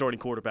Dalton was the starting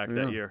quarterback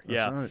that year.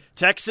 Yeah, right.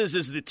 Texas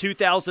is the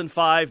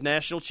 2005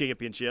 national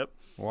championship.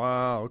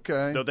 Wow,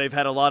 okay. Though they've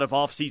had a lot of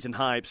off-season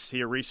hypes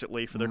here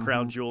recently for their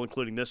crown jewel,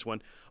 including this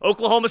one.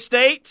 Oklahoma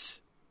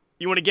State.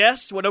 You want to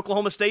guess what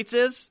Oklahoma State's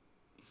is?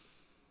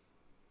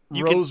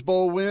 Rose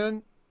Bowl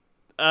win?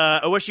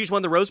 OSU's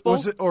won the Rose Bowl?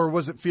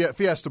 Was it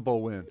Fiesta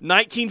Bowl win?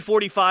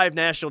 1945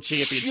 national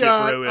championship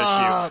Shut for OSU.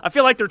 up. I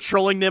feel like they're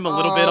trolling them a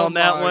little bit on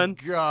that one,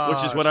 gosh.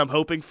 which is what I'm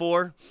hoping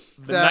for.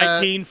 The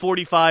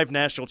 1945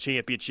 national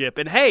championship.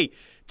 And hey,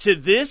 to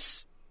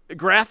this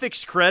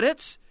graphics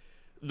credits,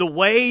 the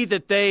way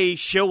that they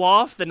show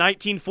off the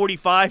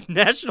 1945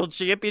 national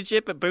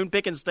championship at Boone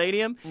Pickens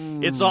Stadium,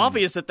 it's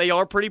obvious that they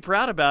are pretty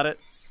proud about it.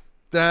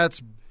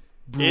 That's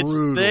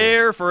brutal. It's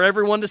there for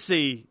everyone to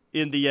see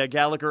in the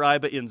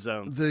Gallagher-Iba end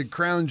zone. The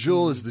crown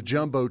jewel is the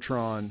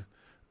Jumbotron.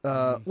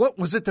 What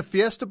was it? The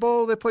Fiesta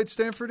Bowl they played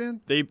Stanford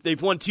in?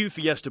 They've won 2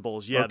 Fiesta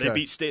Bowls. Yeah,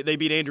 Okay. they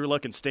beat Andrew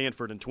Luck and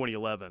Stanford in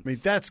 2011. I mean,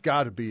 that's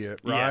got to be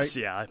it, right? Yes,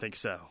 yeah, I think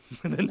so.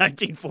 The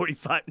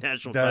 1945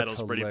 national title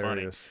is pretty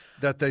funny.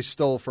 That they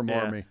stole from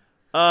Army.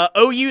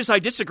 OU's I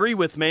disagree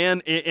with,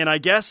 man, and I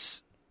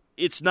guess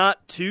it's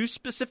not 2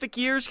 specific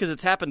years because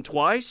it's happened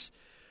twice,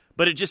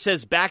 but it just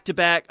says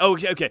back-to-back. Oh,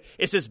 okay.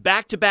 It says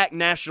back-to-back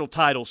national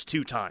titles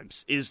 2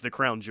 times is the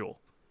crown jewel.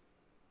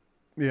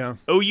 Yeah.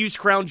 OU's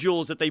crown jewel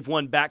is that they've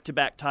won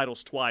back-to-back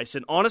titles twice.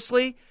 And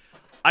honestly,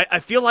 I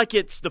feel like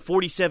it's the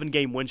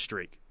 47-game win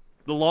streak,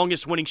 the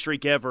longest winning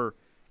streak ever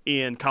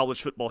in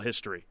college football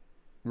history.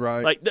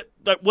 Right. Like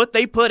what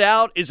they put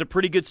out is a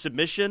pretty good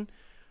submission,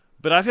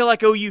 but I feel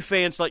like OU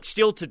fans, like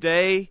still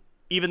today,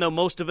 even though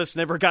most of us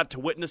never got to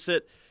witness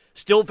it,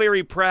 still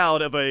very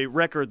proud of a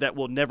record that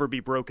will never be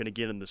broken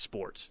again in the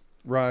sport.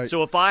 Right.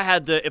 So if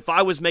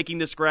I was making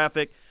this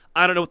graphic,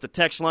 I don't know what the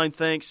text line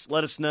thinks.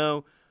 Let us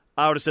know.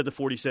 I would have said the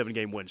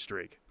 47-game win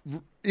streak.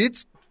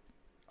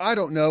 I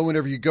don't know,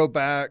 whenever you go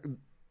back,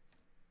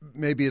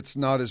 maybe it's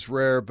not as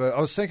rare, but I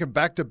was thinking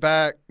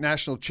back-to-back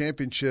national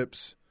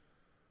championships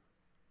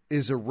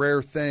is a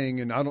rare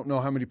thing, and I don't know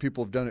how many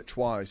people have done it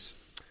twice.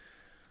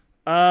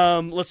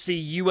 Let's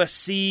see.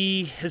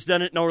 USC has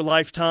done it in our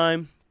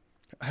lifetime.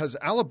 Has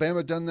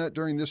Alabama done that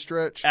during this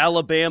stretch?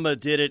 Alabama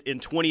did it in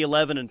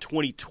 2011 and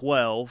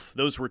 2012.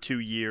 Those were 2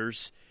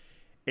 years.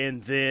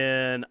 And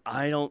then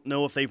I don't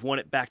know if they've won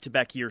it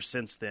back-to-back years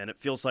since then. It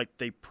feels like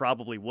they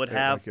probably would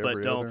have, like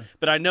but don't. other.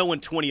 But I know in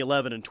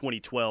 2011 and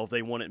 2012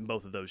 they won it in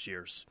both of those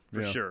years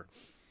for sure.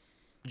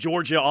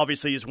 Georgia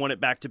obviously has won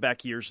it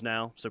back-to-back years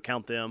now, so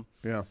count them.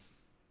 Yeah.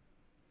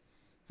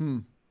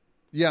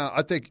 Yeah,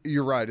 I think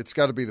you're right. It's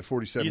got to be the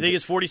 47. You think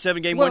it's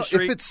 47-game well, win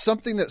streak? If it's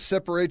something that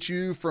separates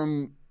you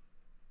from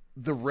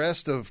the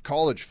rest of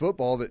college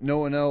football that no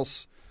one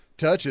else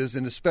touches,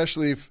 and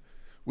especially if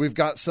we've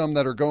got some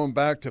that are going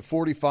back to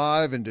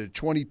 45 and to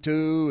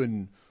 22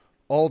 and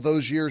all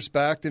those years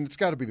back, then it's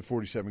got to be the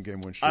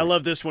 47-game win streak. I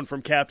love this one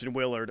from Captain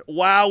Willard.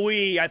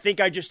 Wowee, I think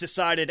I just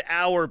decided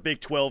our Big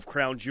 12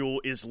 crown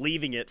jewel is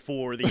leaving it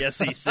for the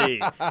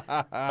SEC.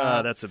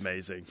 That's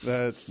amazing.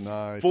 That's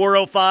nice.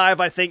 405,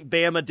 I think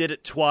Bama did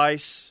it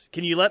twice.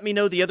 Can you let me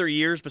know the other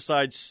years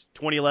besides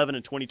 2011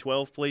 and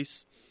 2012,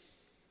 please?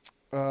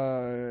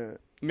 I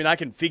mean, I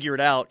can figure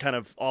it out kind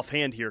of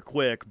offhand here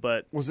quick,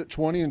 but... Was it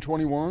 20 and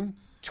 21?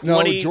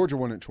 20, no, Georgia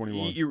won it in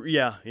 21.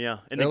 Yeah.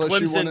 And then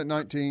LSU won it in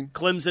 19.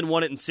 Clemson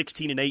won it in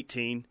 16 and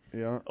 18.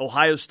 Yeah.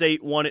 Ohio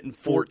State won it in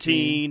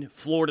 14.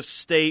 Florida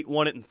State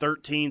won it in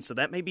 13. So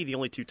that may be the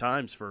only 2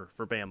 times for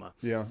Bama.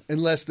 Yeah,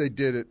 unless they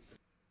did it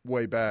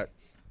way back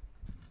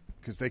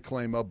because they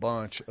claim a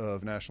bunch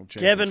of national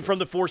championships. Kevin from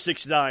the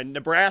 469.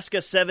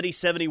 Nebraska 70,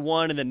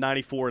 71, and then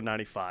 94 and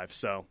 95.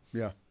 So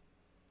yeah.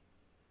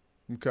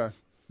 Okay.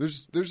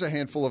 There's a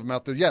handful of them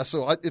out there. Yeah,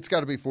 so it's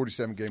got to be a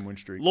 47-game win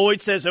streak.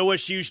 Lloyd says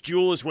OSU's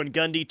jewel is when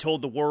Gundy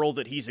told the world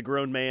that he's a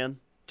grown man.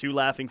 2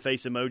 laughing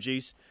face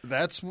emojis.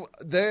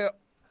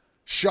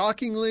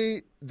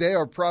 Shockingly, they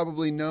are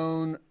probably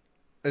known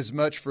as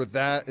much for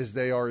that as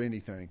they are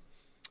anything.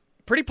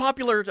 Pretty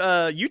popular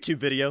YouTube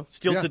video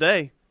still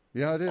today.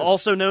 Yeah, it is.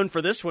 Also known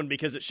for this one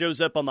because it shows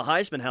up on the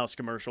Heisman House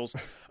commercials.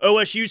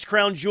 OSU's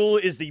crown jewel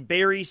is the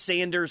Barry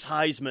Sanders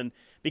Heisman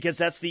because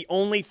that's the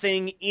only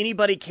thing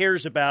anybody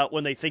cares about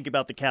when they think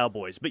about the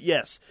Cowboys. But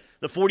yes,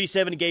 the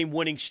 47-game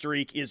winning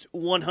streak is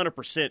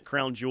 100%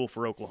 crown jewel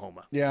for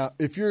Oklahoma. Yeah,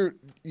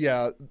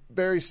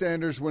 Barry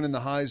Sanders winning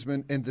the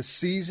Heisman, and the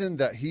season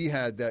that he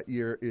had that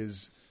year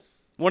is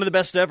one of the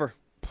best ever.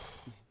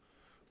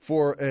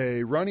 For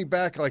a running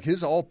back, like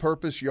his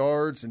all-purpose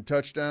yards and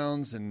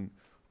touchdowns and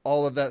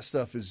all of that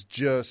stuff is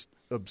just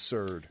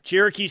absurd.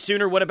 Cherokee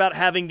Sooner, what about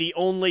having the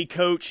only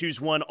coach who's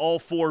won all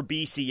 4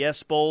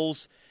 BCS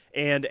Bowls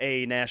and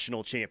a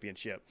national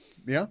championship?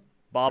 Yeah.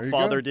 Bob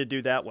Father did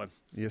do that one.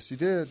 Yes, he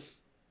did.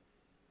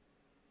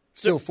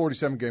 Still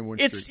 47-game win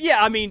streak.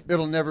 Yeah, I mean,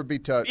 it'll never be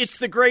touched. It's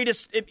the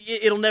greatest.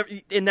 It'll never,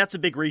 and that's a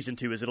big reason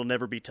too. Is it'll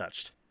never be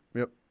touched.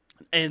 Yep.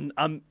 And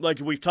I'm like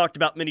we've talked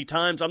about many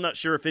times. I'm not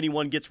sure if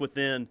anyone gets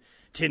within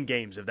 10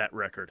 games of that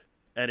record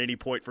at any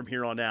point from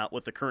here on out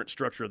with the current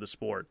structure of the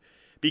sport,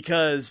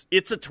 because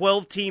it's a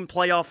 12-team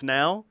playoff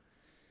now.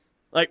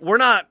 Like we're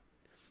not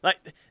like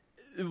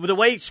the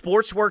way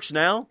sports works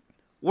now.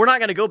 We're not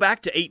going to go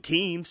back to 8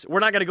 teams. We're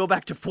not going to go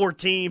back to 4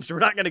 teams. We're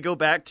not going to go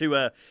back to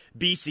a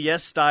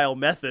BCS-style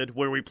method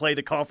where we play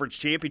the conference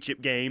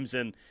championship games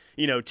and,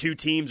 2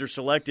 teams are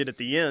selected at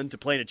the end to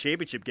play in a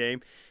championship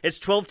game. It's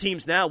 12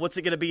 teams now. What's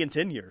it going to be in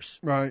 10 years?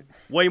 Right.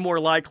 Way more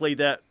likely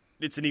that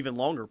it's an even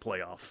longer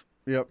playoff.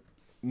 Yep.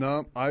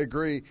 No, I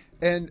agree.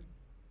 And,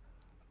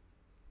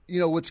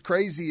 what's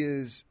crazy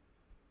is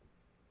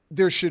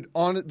there should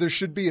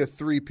be a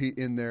three-peat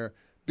in there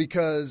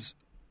because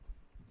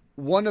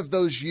one of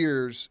those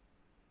years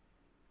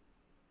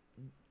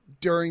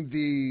during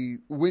the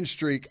win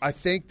streak, I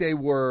think they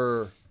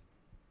were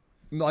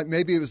like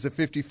maybe it was the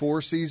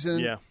 54 season.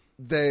 Yeah.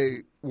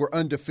 They were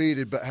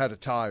undefeated but had a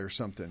tie or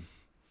something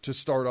to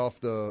start off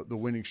the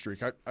winning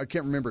streak. I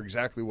can't remember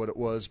exactly what it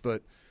was,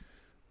 but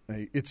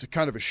it's a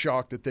kind of a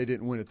shock that they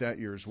didn't win it that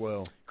year as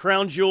well.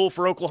 Crown jewel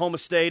for Oklahoma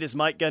State is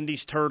Mike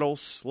Gundy's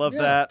Turtles. Love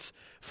that.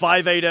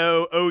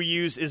 580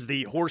 OU's is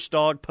the horse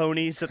dog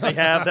ponies that they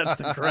have. That's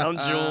the crown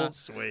jewel.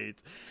 Sweet.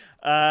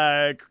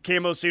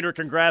 Camo Sooner,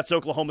 congrats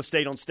Oklahoma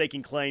State on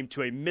staking claim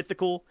to a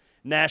mythical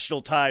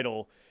national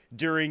title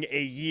during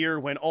a year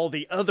when all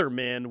the other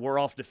men were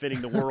off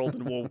defending the world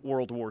in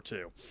World War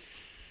II.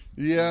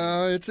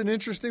 Yeah, it's an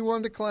interesting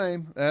one to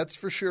claim. That's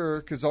for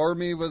sure, because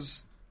Army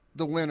was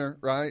the winner,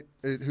 right?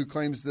 Who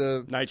claims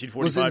the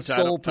 1945 was in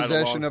sole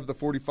possession title of the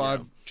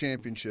 45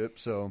 championship.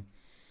 So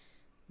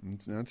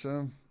that's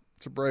a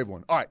brave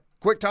one. All right,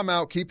 quick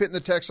timeout. Keep hitting the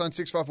text line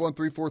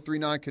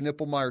 651-3439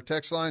 Knippelmeyer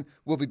text line.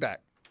 We'll be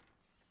back.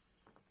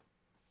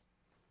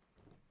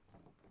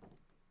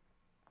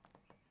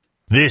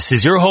 This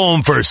is your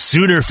home for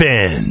Sooner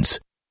fans.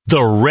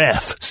 The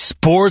Ref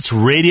Sports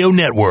Radio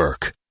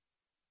Network.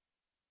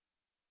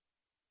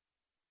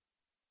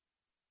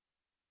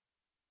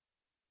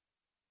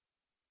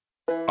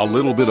 A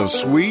little bit of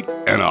sweet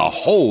and a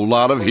whole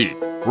lot of heat.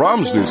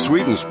 Brahm's new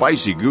sweet and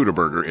spicy Gouda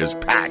Burger is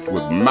packed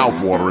with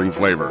mouth-watering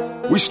flavor.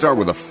 We start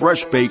with a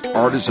fresh-baked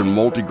artisan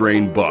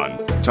multigrain bun,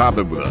 top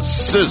it with a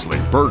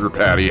sizzling burger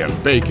patty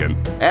and bacon,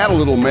 add a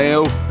little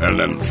mayo, and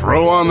then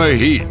throw on the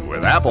heat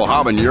with apple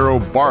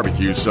habanero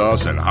barbecue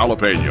sauce and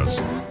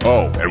jalapenos.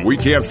 Oh, and we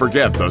can't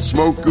forget the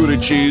smoked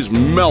Gouda cheese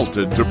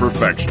melted to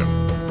perfection.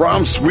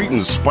 Brahm's sweet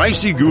and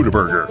spicy Gouda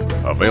Burger,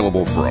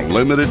 available for a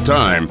limited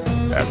time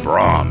at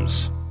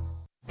Brahm's.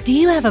 Do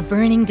you have a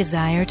burning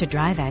desire to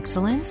drive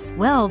excellence?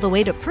 Well, the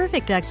way to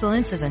perfect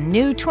excellence is a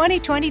new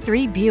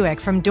 2023 Buick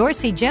from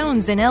Dorsey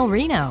Jones in El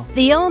Reno.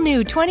 The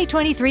all-new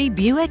 2023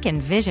 Buick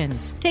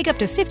Envisions. Take up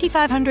to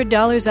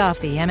 $5,500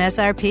 off the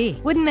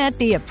MSRP. Wouldn't that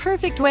be a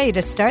perfect way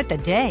to start the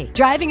day?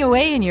 Driving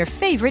away in your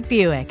favorite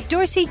Buick.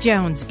 Dorsey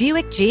Jones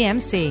Buick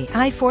GMC,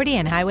 I-40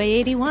 and Highway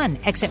 81,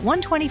 exit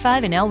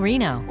 125 in El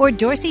Reno, or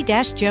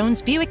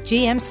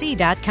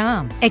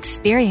dorsey-jonesbuickgmc.com.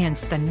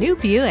 Experience the new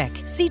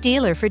Buick. See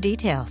dealer for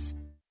details.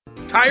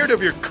 Tired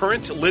of your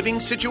current living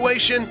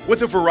situation?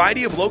 With a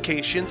variety of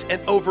locations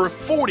and over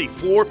 40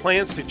 floor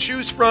plans to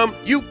choose from,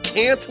 you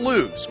can't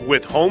lose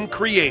with Home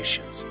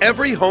Creations.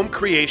 Every Home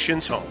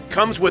Creations home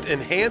comes with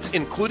enhanced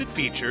included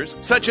features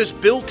such as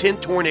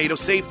built-in tornado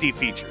safety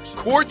features,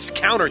 quartz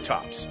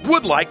countertops,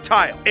 wood-like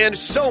tile, and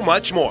so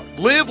much more.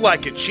 Live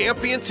like a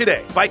champion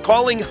today by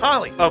calling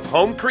Holly of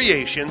Home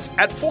Creations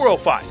at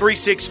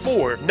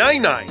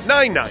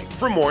 405-364-9999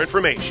 for more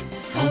information.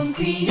 Home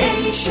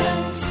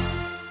Creations.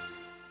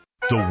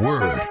 The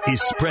word is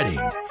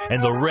spreading,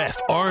 and the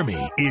Ref Army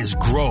is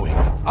growing.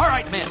 All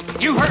right, men,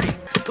 you heard him.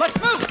 Let's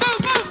move.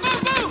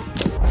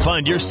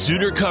 Find your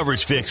Sooner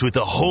coverage fix with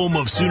the home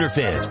of Sooner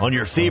fans on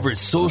your favorite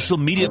social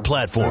media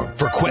platform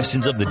for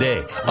questions of the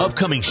day,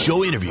 upcoming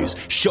show interviews,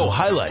 show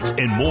highlights,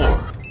 and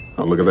more.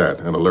 Oh, look at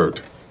that, an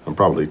alert. I'm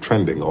probably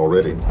trending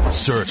already.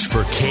 Search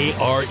for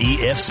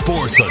KREF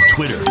Sports on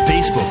Twitter,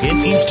 Facebook,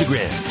 and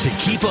Instagram to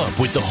keep up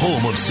with the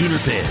home of Sooner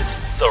fans.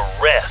 The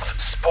Ref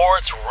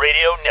Sports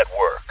Radio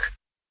Network.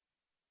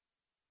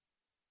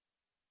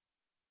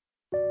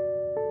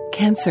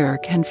 Cancer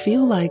can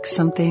feel like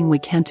something we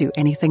can't do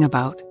anything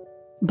about.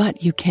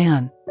 But you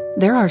can.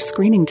 There are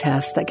screening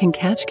tests that can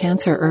catch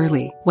cancer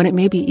early when it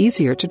may be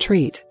easier to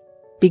treat.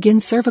 Begin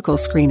cervical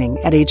screening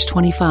at age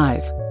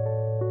 25.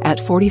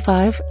 At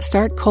 45,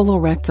 start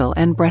colorectal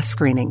and breast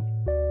screening.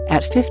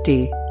 At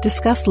 50,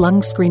 discuss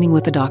lung screening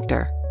with a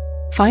doctor.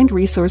 Find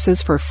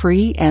resources for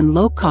free and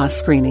low-cost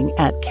screening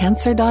at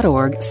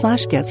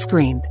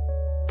cancer.org/getscreened.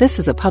 This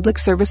is a public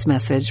service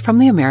message from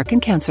the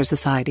American Cancer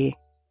Society.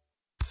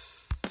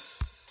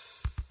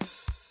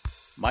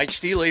 Mike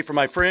Steele for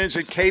my friends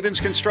at Cavens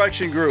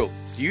Construction Group.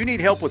 Do you need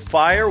help with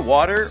fire,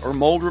 water, or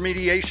mold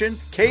remediation?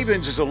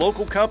 Cavens is a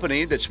local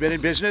company that's been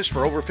in business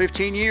for over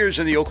 15 years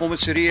in the Oklahoma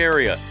City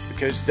area.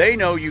 Because they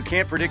know you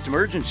can't predict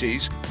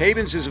emergencies,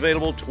 Cavens is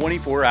available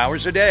 24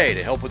 hours a day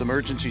to help with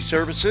emergency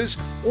services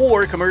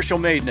or commercial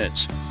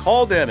maintenance.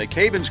 Call them at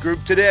Cavens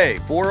Group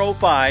today,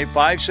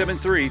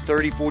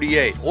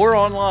 405-573-3048, or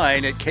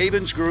online at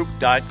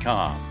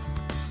cavensgroup.com.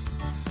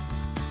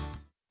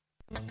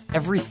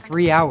 Every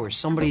 3 hours,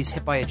 somebody's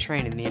hit by a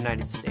train in the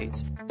United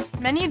States.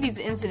 Many of these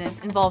incidents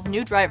involve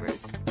new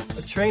drivers.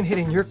 A train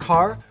hitting your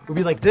car would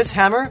be like this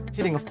hammer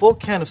hitting a full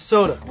can of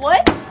soda.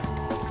 What?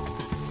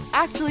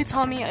 Actually,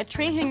 Tommy, a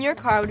train hitting your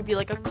car would be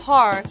like a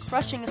car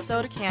crushing a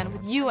soda can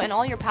with you and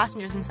all your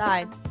passengers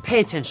inside. Pay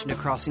attention to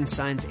crossing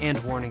signs and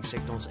warning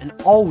signals, and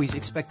always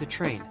expect a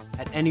train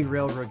at any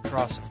railroad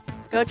crossing.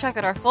 Go check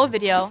out our full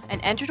video and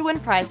enter to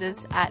win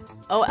prizes at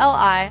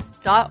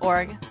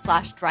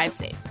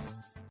oli.org/drivesafe.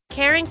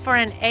 Caring for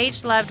an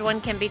aged loved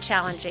one can be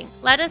challenging.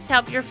 Let us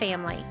help your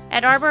family.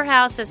 At Arbor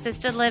House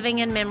Assisted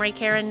Living and Memory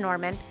Care in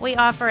Norman, we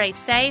offer a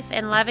safe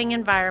and loving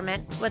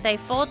environment with a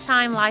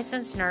full-time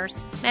licensed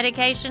nurse,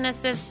 medication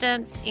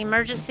assistance,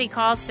 emergency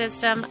call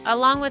system,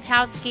 along with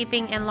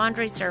housekeeping and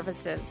laundry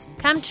services.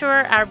 Come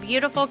tour our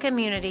beautiful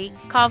community.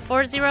 Call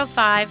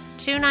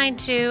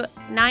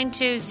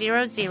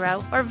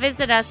 405-292-9200 or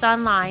visit us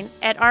online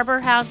at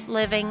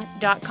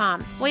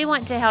arborhouseliving.com. We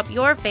want to help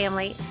your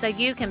family so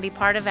you can be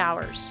part of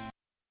ours.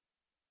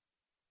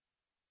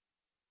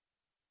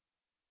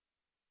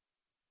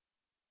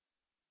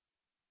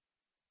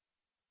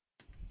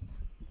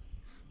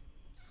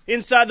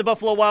 Inside the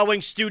Buffalo Wild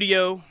Wings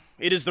studio,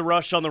 it is the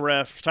Rush on the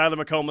Ref. Tyler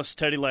McComas,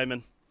 Teddy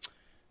Lehman.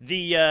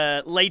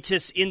 The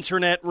latest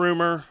internet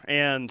rumor,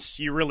 and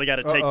you really got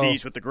to take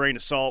these with a grain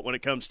of salt when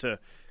it comes to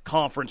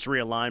conference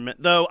realignment.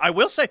 Though I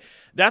will say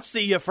that's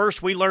the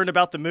first we learned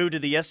about the move to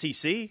the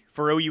SEC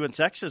for OU and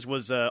Texas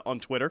was on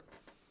Twitter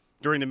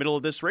during the middle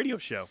of this radio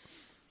show.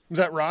 Is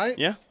that right?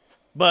 Yeah.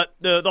 But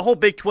the whole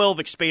Big 12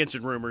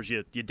 expansion rumors,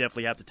 you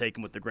definitely have to take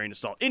them with a grain of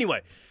salt.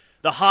 Anyway,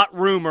 the hot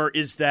rumor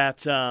is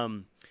that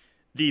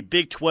the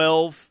Big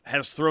 12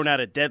 has thrown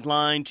out a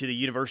deadline to the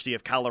University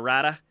of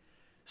Colorado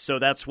So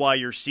that's why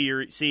you're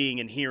seeing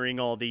and hearing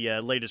all the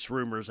latest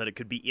rumors that it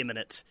could be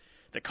imminent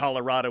that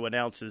Colorado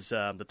announces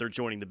that they're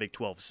joining the Big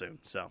 12 soon.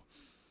 So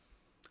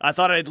I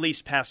thought I'd at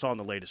least pass on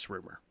the latest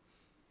rumor.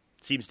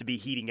 Seems to be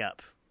heating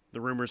up.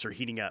 The rumors are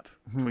heating up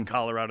between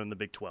Colorado and the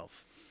Big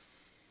 12.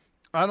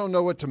 I don't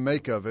know what to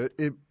make of it.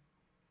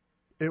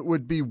 It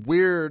would be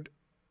weird,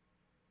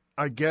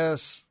 I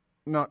guess,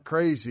 not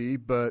crazy,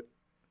 but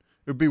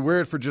it would be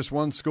weird for just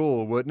one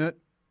school, wouldn't it?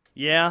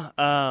 Yeah.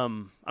 I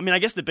mean, I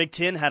guess the Big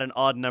Ten had an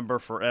odd number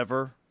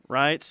forever,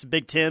 right? It's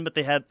Big Ten, but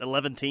they had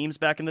 11 teams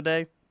back in the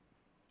day.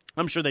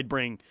 I'm sure they'd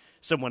bring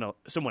someone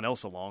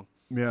else along.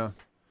 Yeah.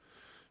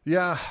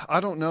 Yeah,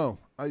 I don't know.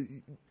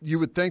 You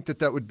would think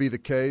that would be the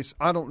case.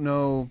 I don't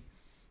know.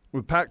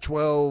 With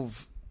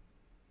Pac-12,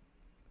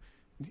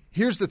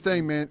 here's the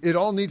thing, man. It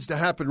all needs to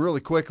happen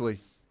really quickly.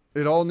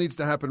 It all needs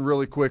to happen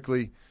really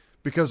quickly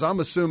because I'm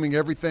assuming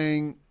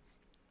everybody,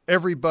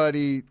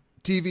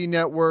 TV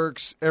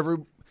networks,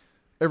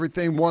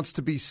 everything wants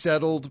to be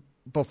settled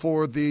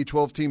before the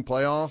 12-team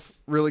playoff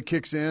really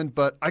kicks in.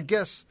 But I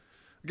guess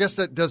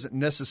that doesn't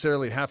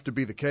necessarily have to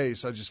be the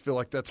case. I just feel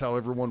like that's how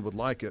everyone would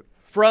like it.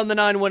 From the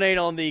 918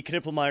 on the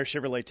Knippelmeyer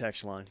Chevrolet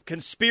text line.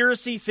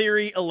 Conspiracy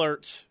theory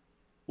alert.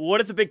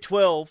 What if the Big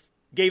 12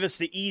 gave us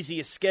the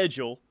easiest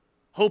schedule,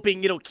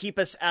 hoping it'll keep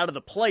us out of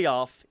the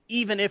playoff,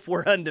 even if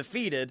we're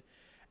undefeated,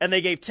 and they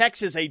gave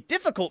Texas a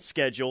difficult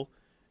schedule,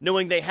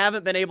 knowing they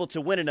haven't been able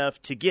to win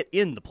enough to get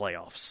in the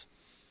playoffs?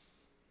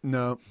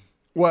 No.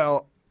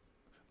 Well,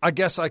 I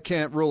guess I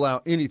can't rule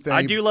out anything.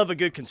 I do love a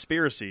good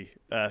conspiracy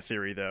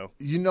theory, though.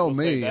 You know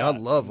me. I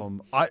love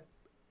them. I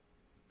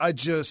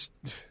just...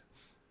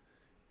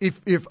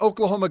 If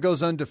Oklahoma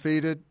goes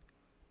undefeated,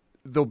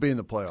 they'll be in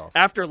the playoff.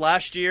 After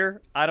last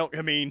year,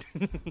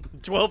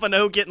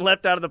 12-0 getting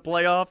left out of the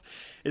playoff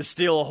is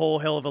still a whole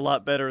hell of a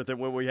lot better than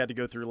what we had to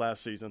go through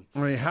last season. I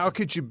mean, how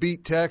could you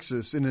beat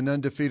Texas in an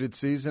undefeated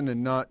season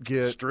and not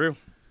get? It's true.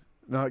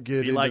 Not get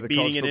into like the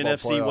college beating an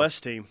football NFC playoff.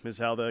 West team is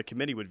how the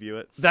committee would view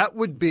it. That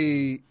would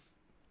be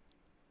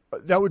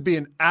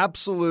an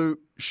absolute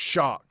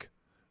shock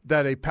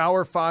that a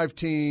Power 5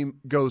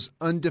 team goes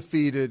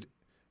undefeated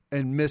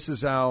and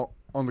misses out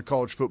on the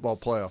college football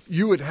playoff.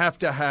 You would have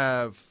to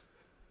have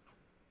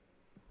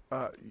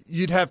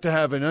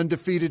an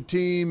undefeated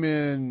team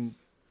in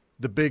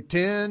the Big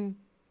Ten,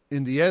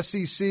 in the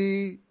SEC,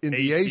 in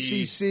the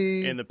ACC,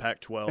 in the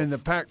Pac-12, in the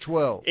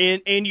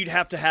Pac-12, and you'd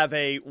have to have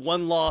a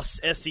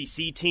one-loss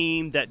SEC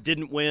team that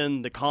didn't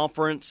win the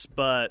conference,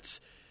 but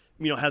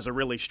has a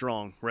really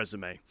strong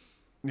resume.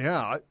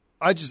 Yeah,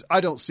 I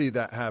don't see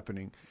that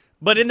happening.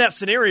 But in that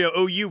scenario,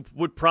 OU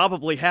would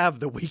probably have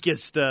the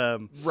weakest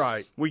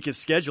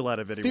schedule out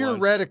of anyone.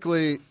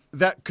 Theoretically,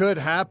 that could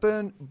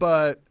happen,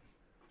 but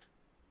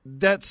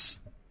there's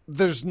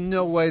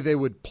no way they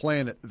would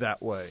plan it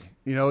that way.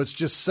 It's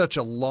just such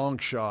a long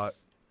shot.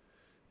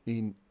 I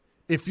mean,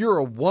 if you're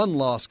a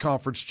one-loss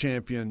conference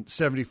champion,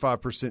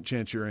 75%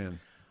 chance you're in.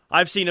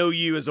 I've seen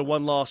OU as a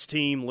one-loss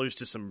team lose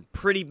to some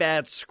pretty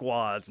bad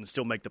squads and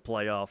still make the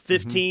playoff.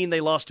 15,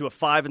 they lost to a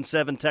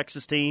 5-7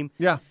 Texas team.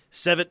 Yeah.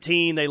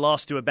 17, they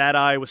lost to a bad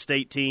Iowa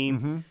State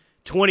team.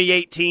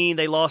 2018,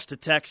 they lost to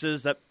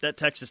Texas. That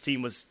Texas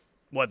team was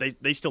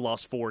they still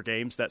lost 4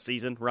 games that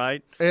season,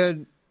 right?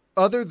 And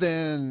other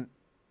than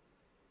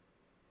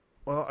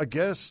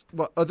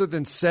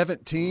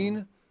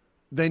 17,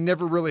 they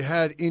never really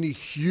had any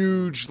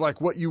huge, like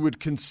what you would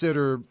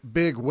consider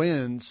big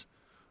wins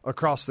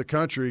across the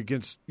country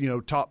against,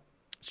 top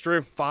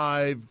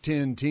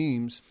 5-10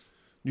 teams,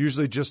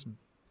 usually just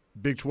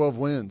Big 12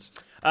 wins.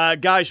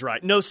 Guy's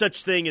right. No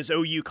such thing as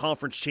OU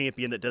conference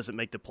champion that doesn't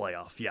make the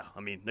playoff. Yeah,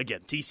 I mean,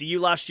 again, TCU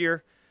last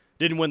year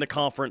didn't win the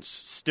conference,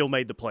 still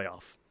made the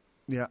playoff.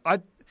 Yeah, I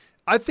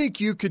think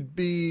you could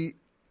be,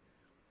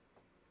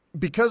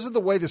 because of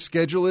the way the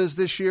schedule is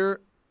this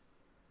year,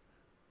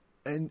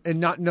 and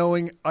not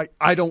knowing,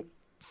 I don't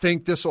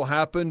think this will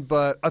happen,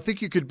 but I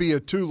think you could be a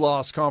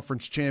 2-loss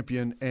conference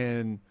champion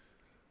and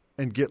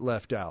get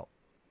left out.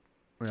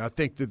 I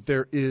think that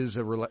there is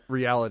a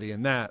reality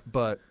in that,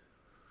 but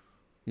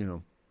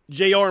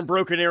JR in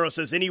Broken Arrow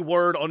says, any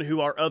word on who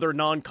our other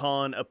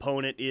non-con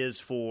opponent is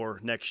for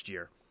next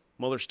year?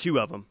 Well, there's 2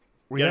 of them.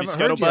 We haven't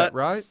heard yet,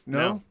 right?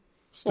 No.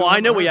 Well,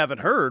 I know we haven't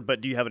heard,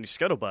 but do you have any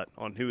scuttlebutt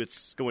on who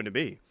it's going to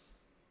be?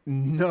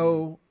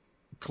 No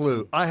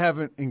clue. I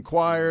haven't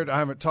inquired. I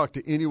haven't talked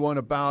to anyone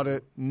about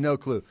it. No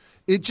clue.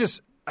 It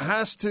just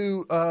has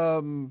to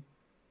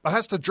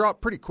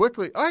drop pretty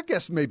quickly. I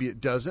guess maybe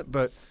it doesn't,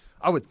 but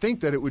I would think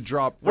that it would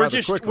drop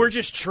rather quickly. We're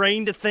just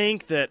trained to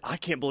think that I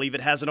can't believe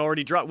it hasn't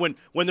already dropped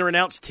when they're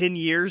announced 10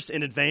 years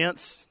in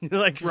advance.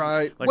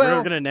 Right. Like well,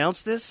 we're going to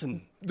announce this,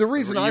 and the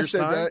reason I say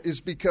that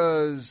is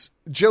because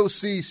Joe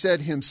C.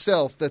 said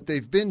himself that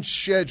they've been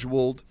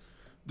scheduled.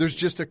 There's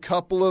just a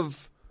couple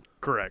of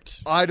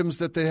items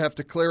that they have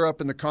to clear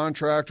up in the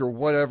contract or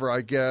whatever,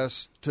 I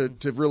guess, to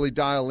really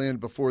dial in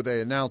before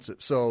they announce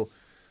it. So,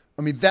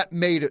 I mean, that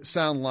made it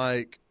sound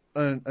like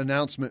an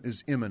announcement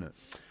is imminent.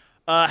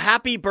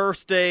 Happy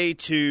birthday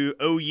to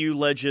OU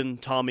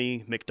legend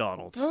Tommy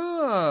McDonald.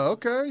 Oh,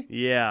 okay.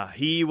 Yeah,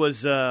 he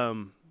was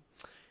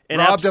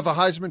robbed of a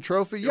Heisman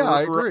Trophy? Yeah,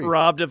 I agree.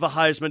 Robbed of a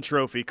Heisman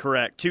Trophy,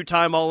 correct.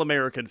 2-time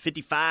All-American,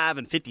 55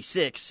 and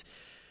 56.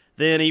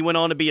 Then he went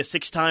on to be a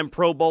 6-time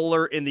Pro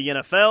Bowler in the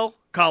NFL,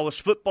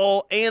 college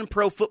football, and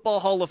Pro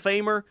Football Hall of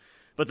Famer.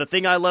 But the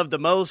thing I loved the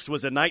most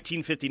was in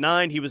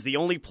 1959, he was the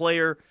only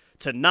player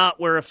to not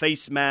wear a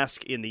face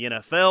mask in the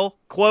NFL.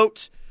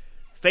 Quote,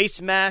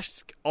 face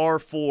masks are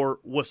for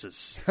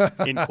wusses,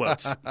 in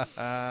quotes.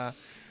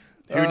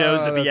 Who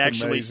knows if he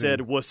actually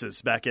said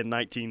wusses back in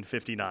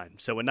 1959.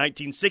 So in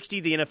 1960,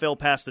 the NFL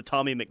passed the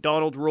Tommy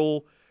McDonald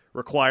rule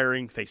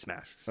requiring face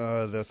masks.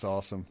 That's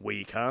awesome.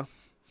 Weak, huh?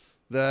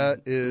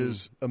 That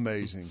is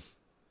amazing.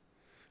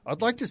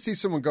 I'd like to see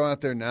someone go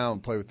out there now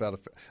and play without a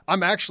face.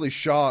 I'm actually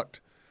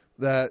shocked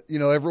that,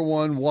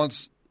 everyone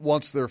wants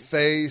their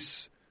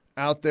face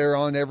out there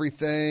on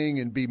everything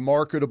and be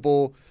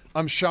marketable.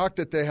 I'm shocked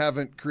that they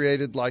haven't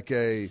created like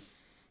just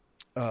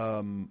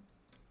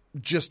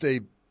a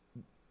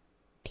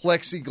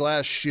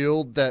plexiglass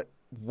shield that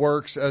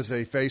works as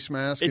a face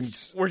mask.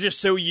 We're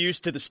just so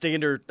used to the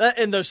standard,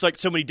 and there's like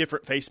so many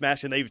different face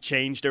masks, and they've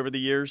changed over the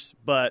years.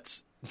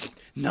 But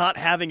not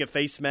having a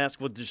face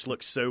mask would just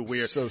look so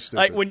weird. So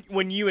stupid. Like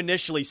when you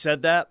initially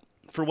said that,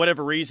 for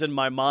whatever reason,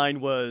 my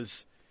mind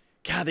was,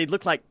 God, they'd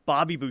look like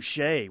Bobby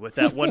Boucher with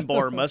that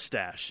one-bar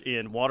mustache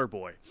in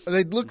Waterboy.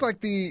 They'd look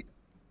like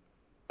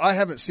I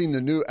haven't seen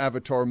the new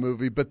Avatar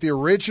movie, but the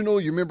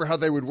original, you remember how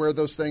they would wear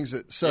those things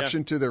that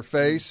suction to their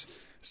face?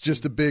 It's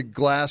just a big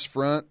glass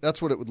front. That's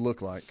what it would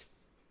look like.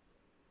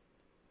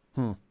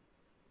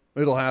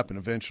 It'll happen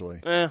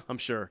eventually. I'm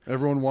sure.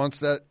 Everyone wants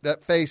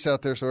that face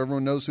out there so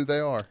everyone knows who they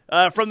are.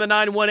 From the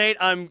 918,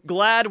 I'm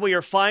glad we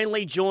are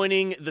finally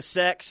joining the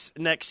Sex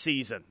next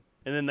season.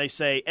 And then they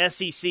say,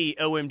 SEC,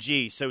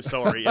 OMG, so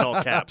sorry, in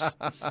all caps.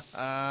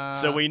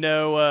 So we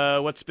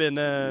know what's been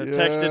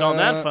texted on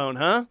that phone,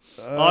 huh?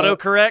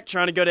 Autocorrect,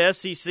 trying to go to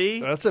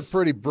SEC? That's a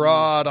pretty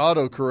broad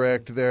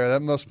autocorrect there.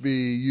 That must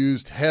be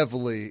used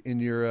heavily in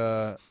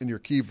your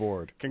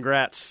keyboard.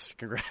 Congrats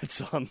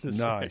on this.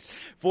 Nice.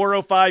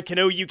 405, can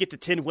OU get to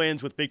 10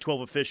 wins with Big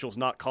 12 officials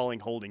not calling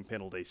holding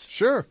penalties?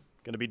 Sure.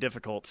 Going to be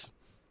difficult.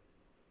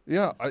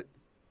 Yeah.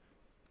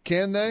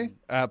 Can they?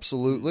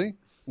 Absolutely.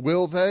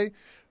 Will they?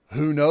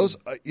 Who knows?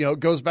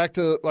 It goes back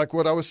to like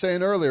what I was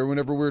saying earlier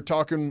whenever we were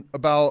talking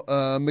about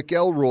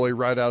McElroy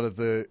right out of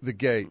the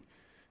gate.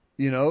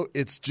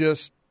 It's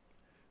just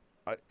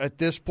at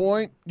this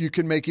point you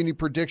can make any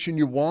prediction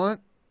you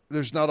want.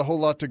 There's not a whole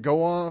lot to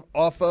go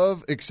off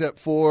of except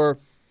for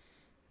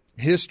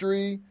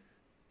history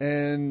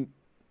and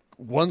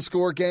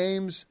one-score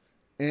games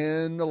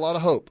and a lot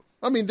of hope.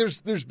 I mean,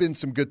 there's been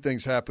some good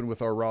things happen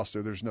with our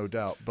roster, there's no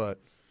doubt, but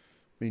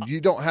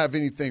you don't have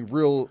anything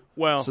real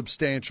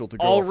substantial to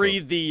go I'll off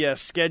read of. the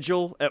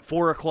schedule at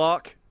 4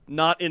 o'clock,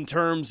 not in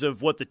terms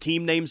of what the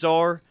team names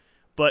are,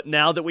 but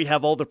now that we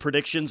have all the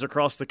predictions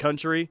across the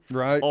country,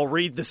 right. I'll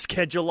read the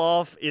schedule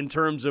off in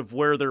terms of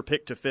where they're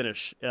picked to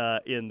finish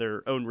in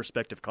their own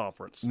respective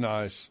conference.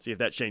 Nice. See if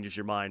that changes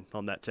your mind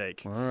on that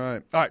take. All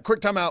right,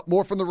 quick timeout.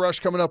 More from The Rush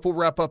coming up. We'll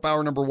wrap up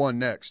hour number 1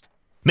 next.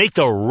 Make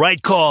the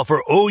right call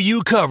for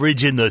OU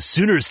coverage in the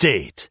Sooner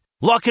State.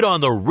 Lock it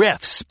on the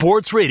Ref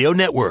Sports Radio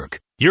Network.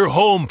 Your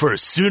home for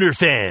Sooner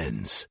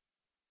fans.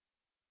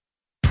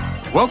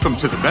 Welcome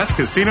to the best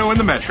casino in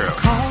the metro.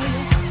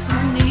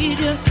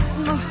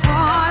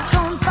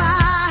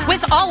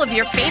 With all of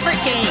your favorite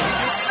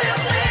games.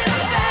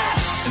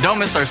 And don't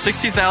miss our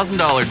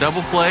 $60,000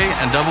 double play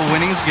and double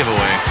winnings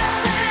giveaway.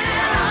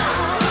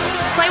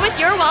 Play with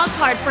your wild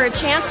card for a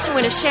chance to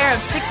win a share of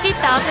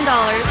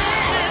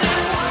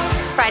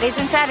 $60,000. Fridays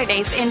and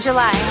Saturdays in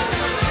July.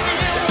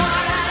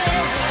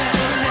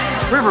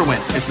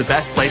 Riverwind is the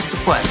best place to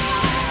play.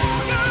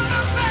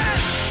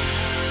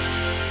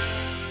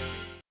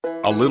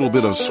 A little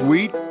bit of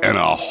sweet and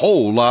a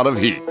whole lot of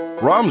heat.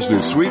 Brahms'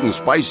 new sweet and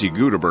spicy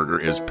Gouda Burger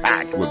is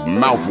packed with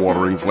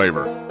mouth-watering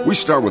flavor. We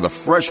start with a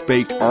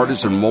fresh-baked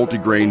artisan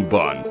multigrain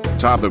bun,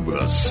 top it with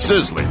a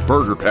sizzling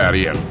burger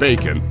patty and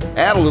bacon,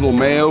 add a little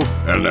mayo,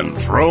 and then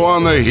throw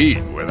on the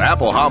heat with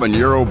apple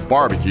habanero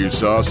barbecue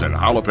sauce and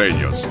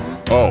jalapenos.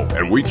 Oh,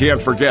 and we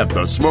can't forget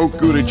the smoked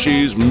Gouda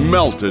cheese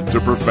melted to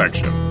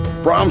perfection.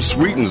 Brahms'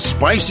 sweet and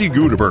spicy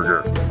Gouda Burger,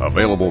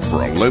 available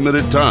for a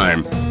limited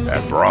time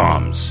at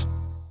Brahms.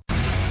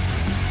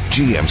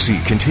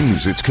 GMC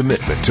continues its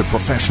commitment to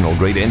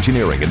professional-grade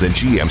engineering in the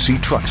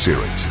GMC Truck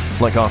Series,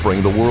 like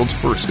offering the world's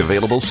first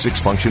available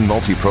 6-function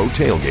multi-pro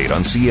tailgate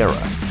on Sierra.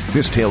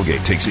 This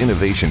tailgate takes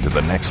innovation to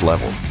the next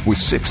level with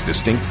 6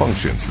 distinct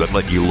functions that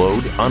let you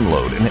load,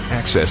 unload, and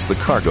access the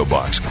cargo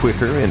box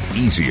quicker and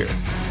easier.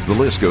 The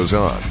list goes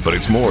on, but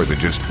it's more than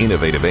just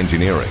innovative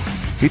engineering.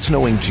 It's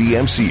knowing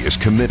GMC is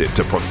committed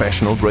to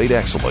professional-grade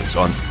excellence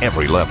on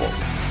every level.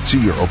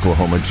 See your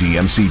Oklahoma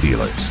GMC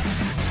dealers.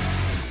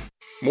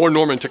 Moore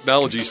Norman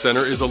Technology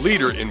Center is a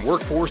leader in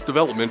workforce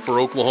development for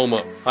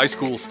Oklahoma. High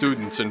school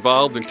students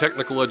involved in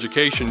technical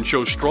education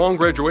show strong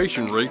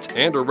graduation rates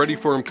and are ready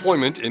for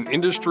employment in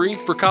industry,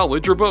 for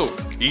college, or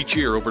both. Each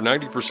year, over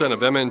 90% of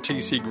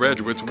MNTC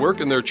graduates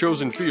work in their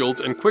chosen fields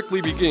and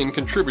quickly begin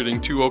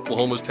contributing to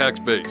Oklahoma's tax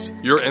base.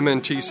 Your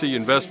MNTC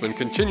investment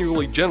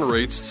continually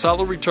generates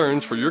solid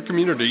returns for your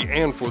community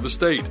and for the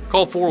state.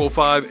 Call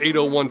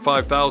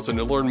 405-801-5000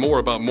 to learn more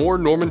about Moore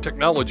Norman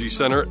Technology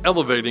Center,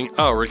 elevating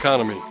our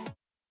economy.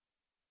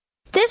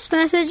 This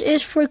message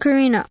is for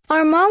Karina,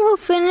 our mom who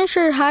finished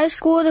her high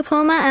school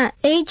diploma at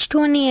age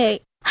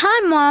 28.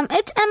 Hi, Mom.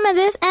 It's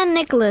Emmettith and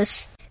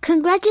Nicholas.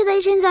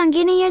 Congratulations on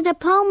getting your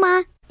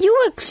diploma. You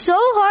worked so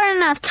hard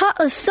and have taught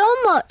us so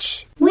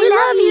much. We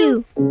love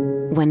you.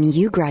 When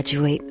you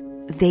graduate,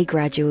 they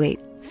graduate.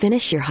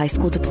 Finish your high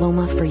school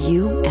diploma for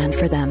you and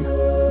for them.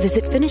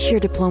 Visit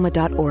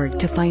finishyourdiploma.org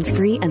to find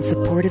free and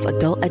supportive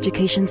adult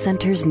education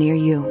centers near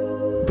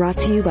you. Brought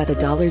to you by the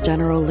Dollar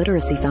General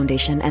Literacy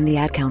Foundation and the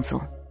Ad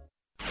Council.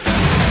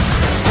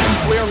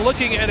 We are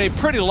looking at a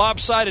pretty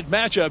lopsided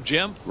matchup,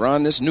 Jim.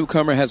 Ron, this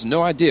newcomer has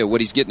no idea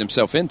what he's getting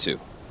himself into.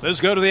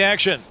 Let's go to the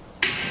action.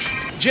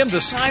 Jim,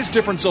 the size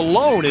difference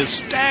alone is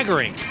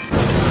staggering.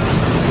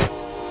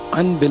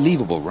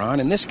 Unbelievable, Ron,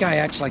 and this guy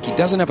acts like he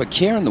doesn't have a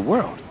care in the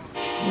world.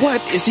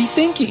 What is he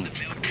thinking?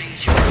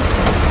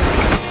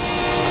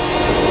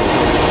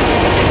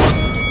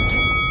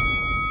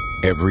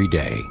 Every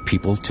day,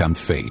 people tempt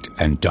fate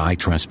and die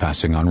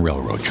trespassing on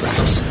railroad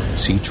tracks.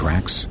 See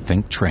tracks,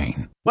 think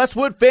train.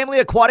 Westwood Family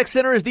Aquatic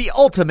Center is the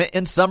ultimate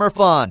in summer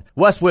fun.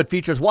 Westwood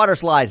features water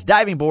slides,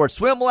 diving boards,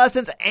 swim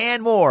lessons,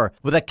 and more.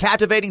 With a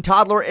captivating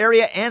toddler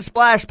area and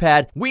splash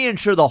pad, we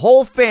ensure the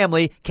whole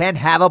family can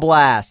have a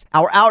blast.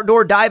 Our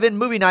outdoor dive-in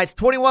movie nights,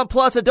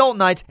 21-plus adult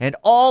nights, and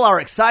all our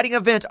exciting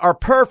events are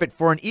perfect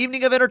for an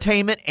evening of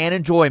entertainment and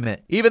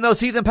enjoyment. Even though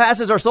season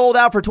passes are sold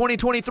out for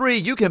 2023,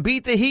 you can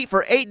beat the heat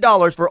for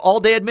 $8 for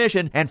all-day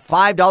admission and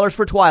 $5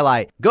 for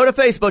twilight. Go to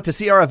Facebook to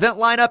see our event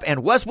lineup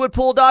and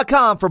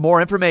westwoodpool.com for more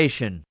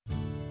information.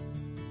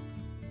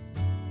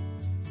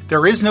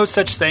 There is no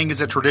such thing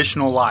as a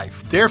traditional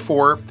life.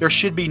 Therefore, there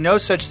should be no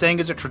such thing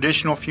as a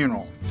traditional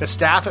funeral. The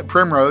staff at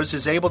Primrose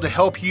is able to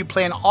help you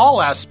plan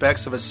all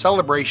aspects of a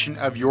celebration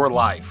of your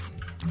life.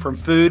 From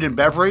food and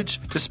beverage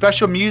to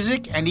special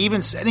music and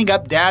even setting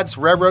up Dad's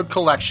railroad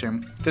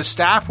collection, the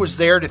staff was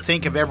there to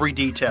think of every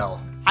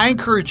detail. I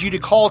encourage you to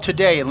call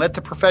today and let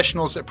the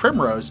professionals at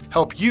Primrose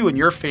help you and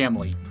your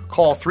family.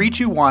 Call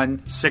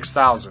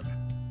 321-6000.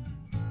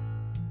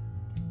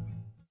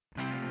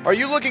 Are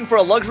you looking for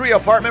a luxury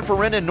apartment for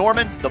rent in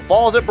Norman? The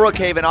Falls at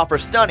Brookhaven offer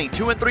stunning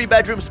 2- and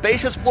 3-bedroom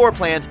spacious floor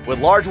plans with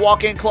large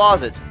walk-in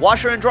closets,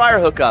 washer and dryer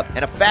hookup,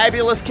 and a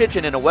fabulous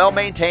kitchen in a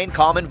well-maintained,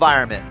 calm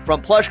environment.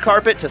 From plush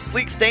carpet to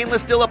sleek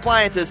stainless steel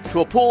appliances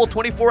to a pool,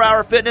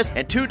 24-hour fitness,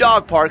 and 2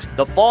 dog parks,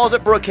 the Falls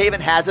at Brookhaven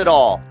has it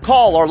all.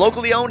 Call our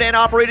locally owned and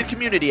operated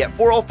community at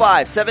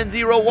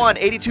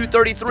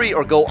 405-701-8233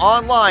 or go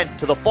online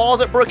to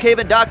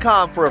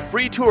thefallsatbrookhaven.com for a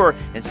free tour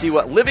and see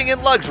what living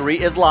in luxury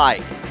is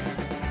like.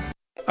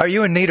 Are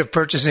you in need of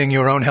purchasing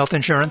your own health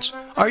insurance?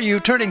 Are you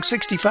turning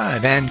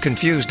 65 and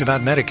confused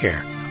about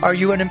Medicare? Are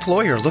you an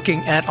employer looking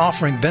at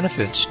offering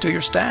benefits to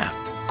your staff?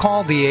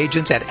 Call the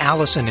agents at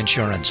Allison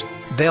Insurance.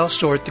 They'll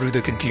sort through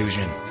the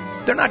confusion.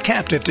 They're not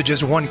captive to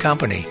just one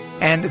company,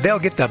 and they'll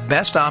get the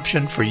best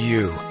option for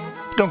you.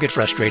 Don't get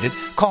frustrated.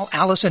 Call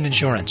Allison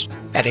Insurance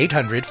at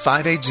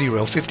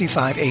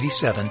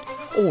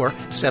 800-580-5587 or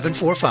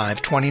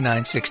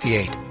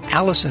 745-2968.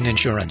 Allison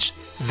Insurance.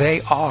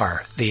 They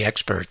are the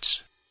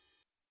experts.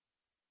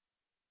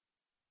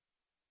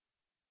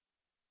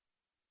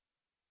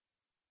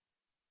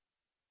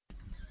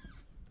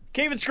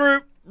 Cavens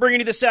Group,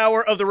 bringing you this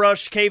hour of The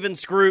Rush,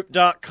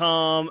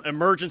 cavensgroup.com,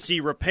 emergency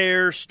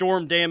repair,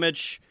 storm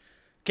damage.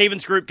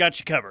 Cavens Group got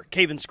you covered,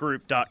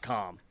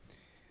 cavensgroup.com.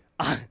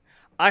 I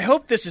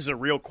hope this is a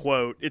real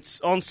quote. It's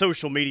on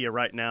social media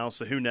right now,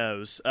 so who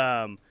knows.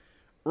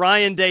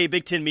 Ryan Day,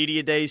 Big Ten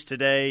Media Days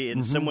today,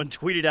 and someone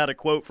tweeted out a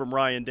quote from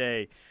Ryan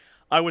Day.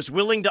 I was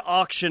willing to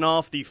auction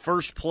off the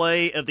first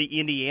play of the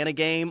Indiana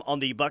game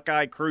on the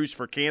Buckeye Cruise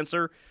for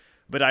Cancer,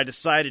 but I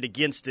decided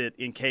against it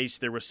in case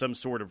there was some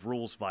sort of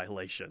rules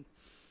violation.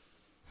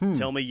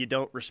 Tell me you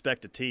don't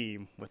respect a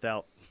team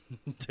without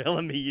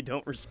telling me you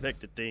don't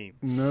respect a team.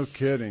 No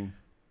kidding.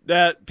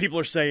 That people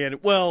are saying,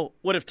 well,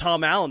 what if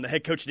Tom Allen, the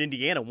head coach at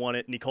Indiana, won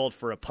it and he called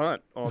for a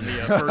punt on the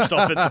first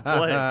offensive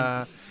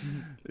play?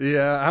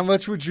 Yeah, how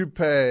much would you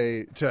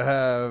pay to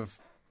have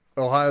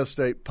Ohio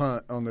State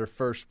punt on their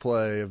first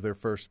play of their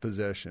first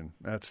possession?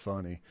 That's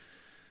funny.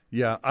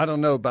 Yeah, I don't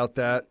know about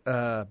that.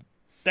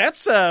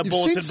 That's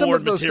bulletin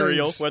board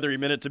material, whether he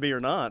meant it to be or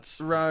not.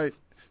 Right.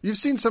 You've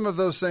seen some of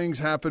those things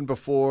happen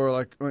before,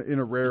 like in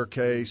a rare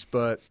case,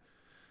 but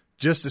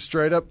just to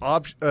straight up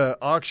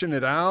auction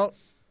it out,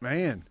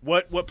 man.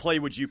 What play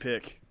would you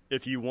pick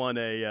if you won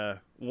an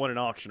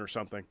auction or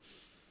something?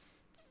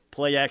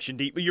 Play action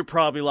deep. You're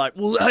probably like,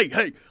 well,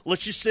 hey,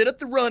 let's just set up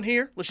the run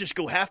here. Let's just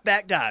go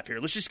halfback dive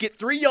here. Let's just get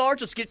 3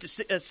 yards. Let's get to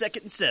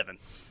 2nd and 7.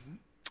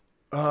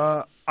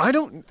 I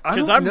don't know.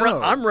 Because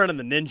I'm running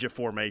the ninja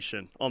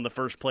formation on the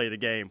first play of the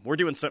game. We're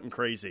doing something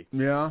crazy.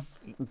 Yeah.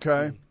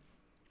 Okay.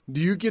 Do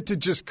you get to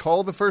just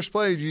call the first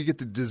play, or do you get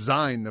to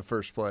design the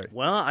first play?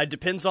 Well, it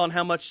depends on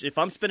how much. If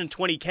I'm spending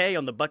 $20K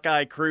on the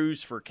Buckeye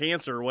Cruise for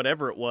cancer or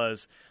whatever it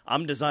was,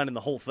 I'm designing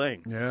the whole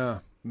thing. Yeah,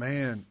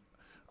 man.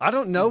 I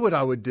don't know what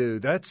I would do.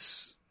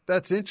 That's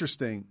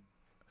interesting.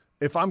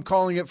 If I'm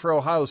calling it for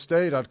Ohio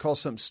State, I'd call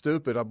something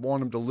stupid. I'd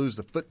want them to lose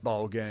the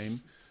football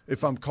game.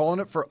 If I'm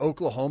calling it for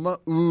Oklahoma,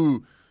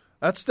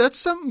 that's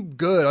something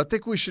good. I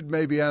think we should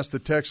maybe ask the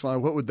text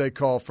line, what would they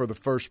call for the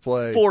first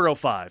play?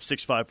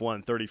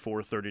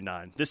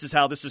 405-651-3439. This is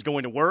how this is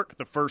going to work.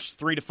 The first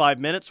 3 to 5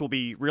 minutes will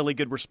be really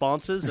good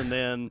responses, and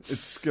then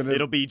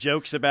it'll be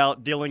jokes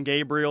about Dylan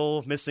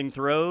Gabriel missing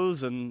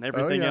throws and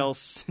everything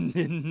else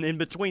in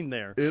between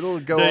there. It'll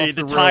go off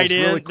the tight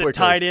rails really quickly. The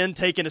tight end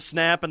taking a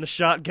snap and the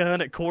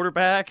shotgun at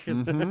quarterback.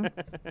 Mm-hmm.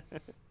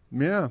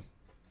 Yeah.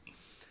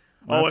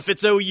 If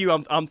it's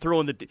OU, I'm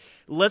throwing the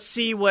 – Let's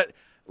see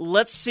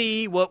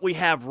what we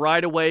have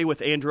right away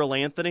with Andrel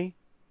Anthony.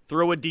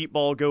 Throw a deep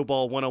ball, go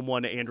ball,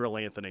 one-on-one to Andrel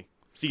Anthony.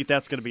 See if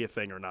that's going to be a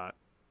thing or not.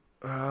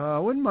 I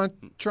wouldn't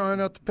mind trying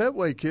out the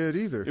Petway kid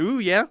either. Ooh,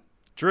 yeah,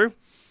 true.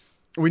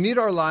 We need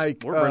our or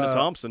Brendan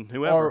Thompson,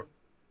 whoever.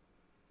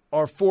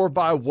 Our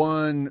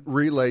 4x1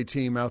 relay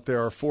team out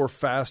there, our 4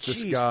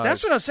 fastest guys.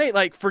 That's what I was saying.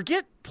 Like,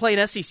 forget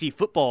playing SEC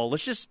football.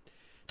 Let's just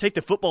take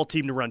the football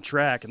team to run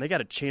track, and they got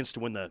a chance to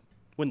win the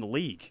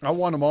league. I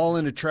want them all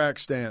in a track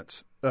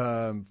stance,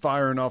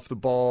 firing off the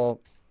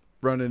ball,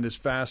 running as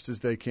fast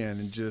as they can,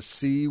 and just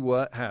see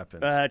what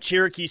happens.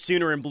 Cherokee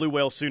Sooner and Blue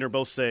Whale Sooner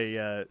both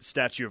say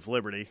Statue of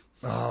Liberty.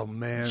 Oh,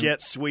 man.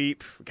 Jet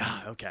sweep.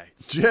 God, okay.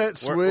 Jet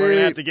sweep. We're going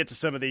to have to get to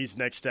some of these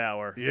next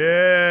hour.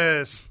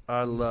 Yes.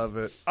 I love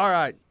it. All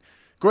right.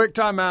 Quick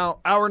timeout.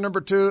 Hour number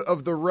 2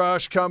 of The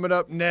Rush coming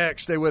up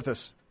next. Stay with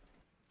us.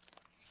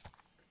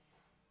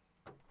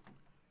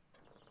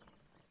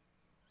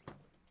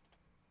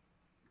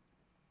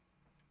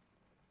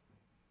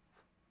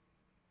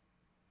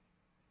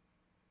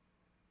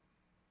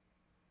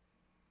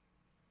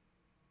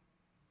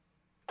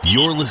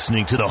 You're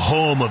listening to the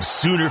home of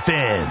Sooner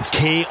fans,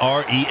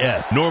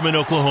 KREF, Norman,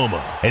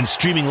 Oklahoma, and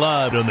streaming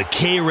live on the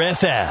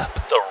KREF app.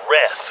 The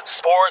Ref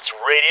Sports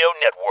Radio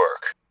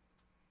Network.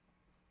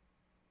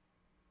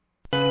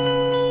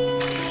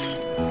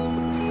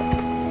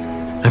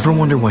 Ever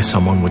wonder why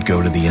someone would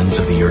go to the ends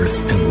of the earth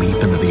and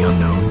leap into the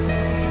unknown?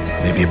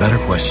 Maybe a better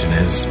question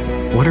is,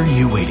 what are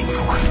you waiting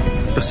for?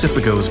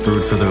 Pacifico is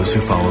brewed for those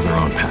who follow their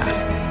own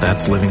path.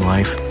 That's living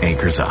life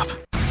anchors up.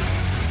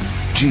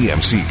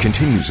 GMC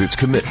continues its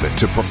commitment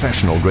to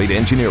professional-grade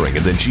engineering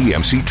in the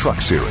GMC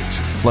Truck Series,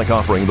 like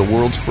offering the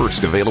world's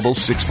first available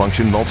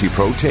 6-function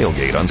multi-pro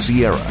tailgate on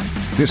Sierra.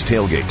 This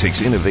tailgate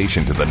takes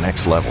innovation to the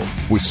next level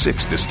with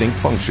 6 distinct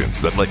functions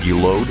that let you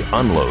load,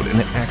 unload,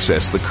 and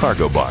access the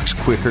cargo box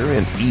quicker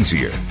and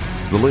easier.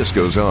 The list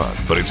goes on,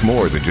 but it's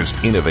more than just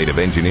innovative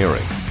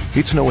engineering.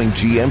 It's knowing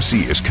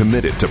GMC is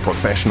committed to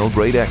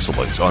professional-grade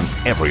excellence on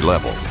every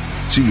level.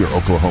 See your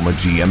Oklahoma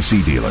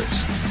GMC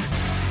dealers.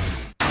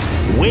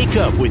 Wake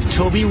up with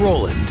Toby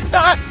Rowland.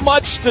 Not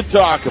much to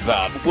talk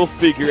about. We'll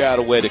figure out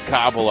a way to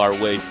cobble our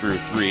way through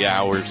 3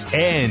 hours.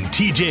 And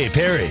TJ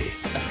Perry.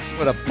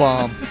 What a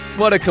bomb.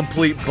 What a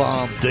complete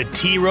bomb. The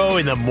T-Row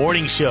in the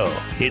Morning Show.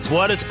 It's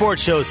what a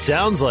sports show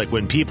sounds like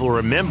when people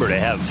remember to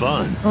have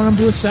fun. You know what I'm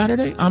doing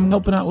Saturday? I'm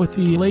helping out with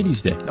the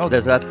Ladies' Day. Oh,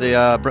 there's at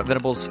the Brent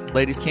Venables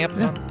Ladies Camp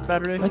on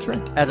Saturday? That's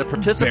right. As a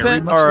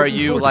participant, or are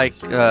you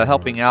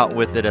helping out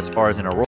with it as far as in a role?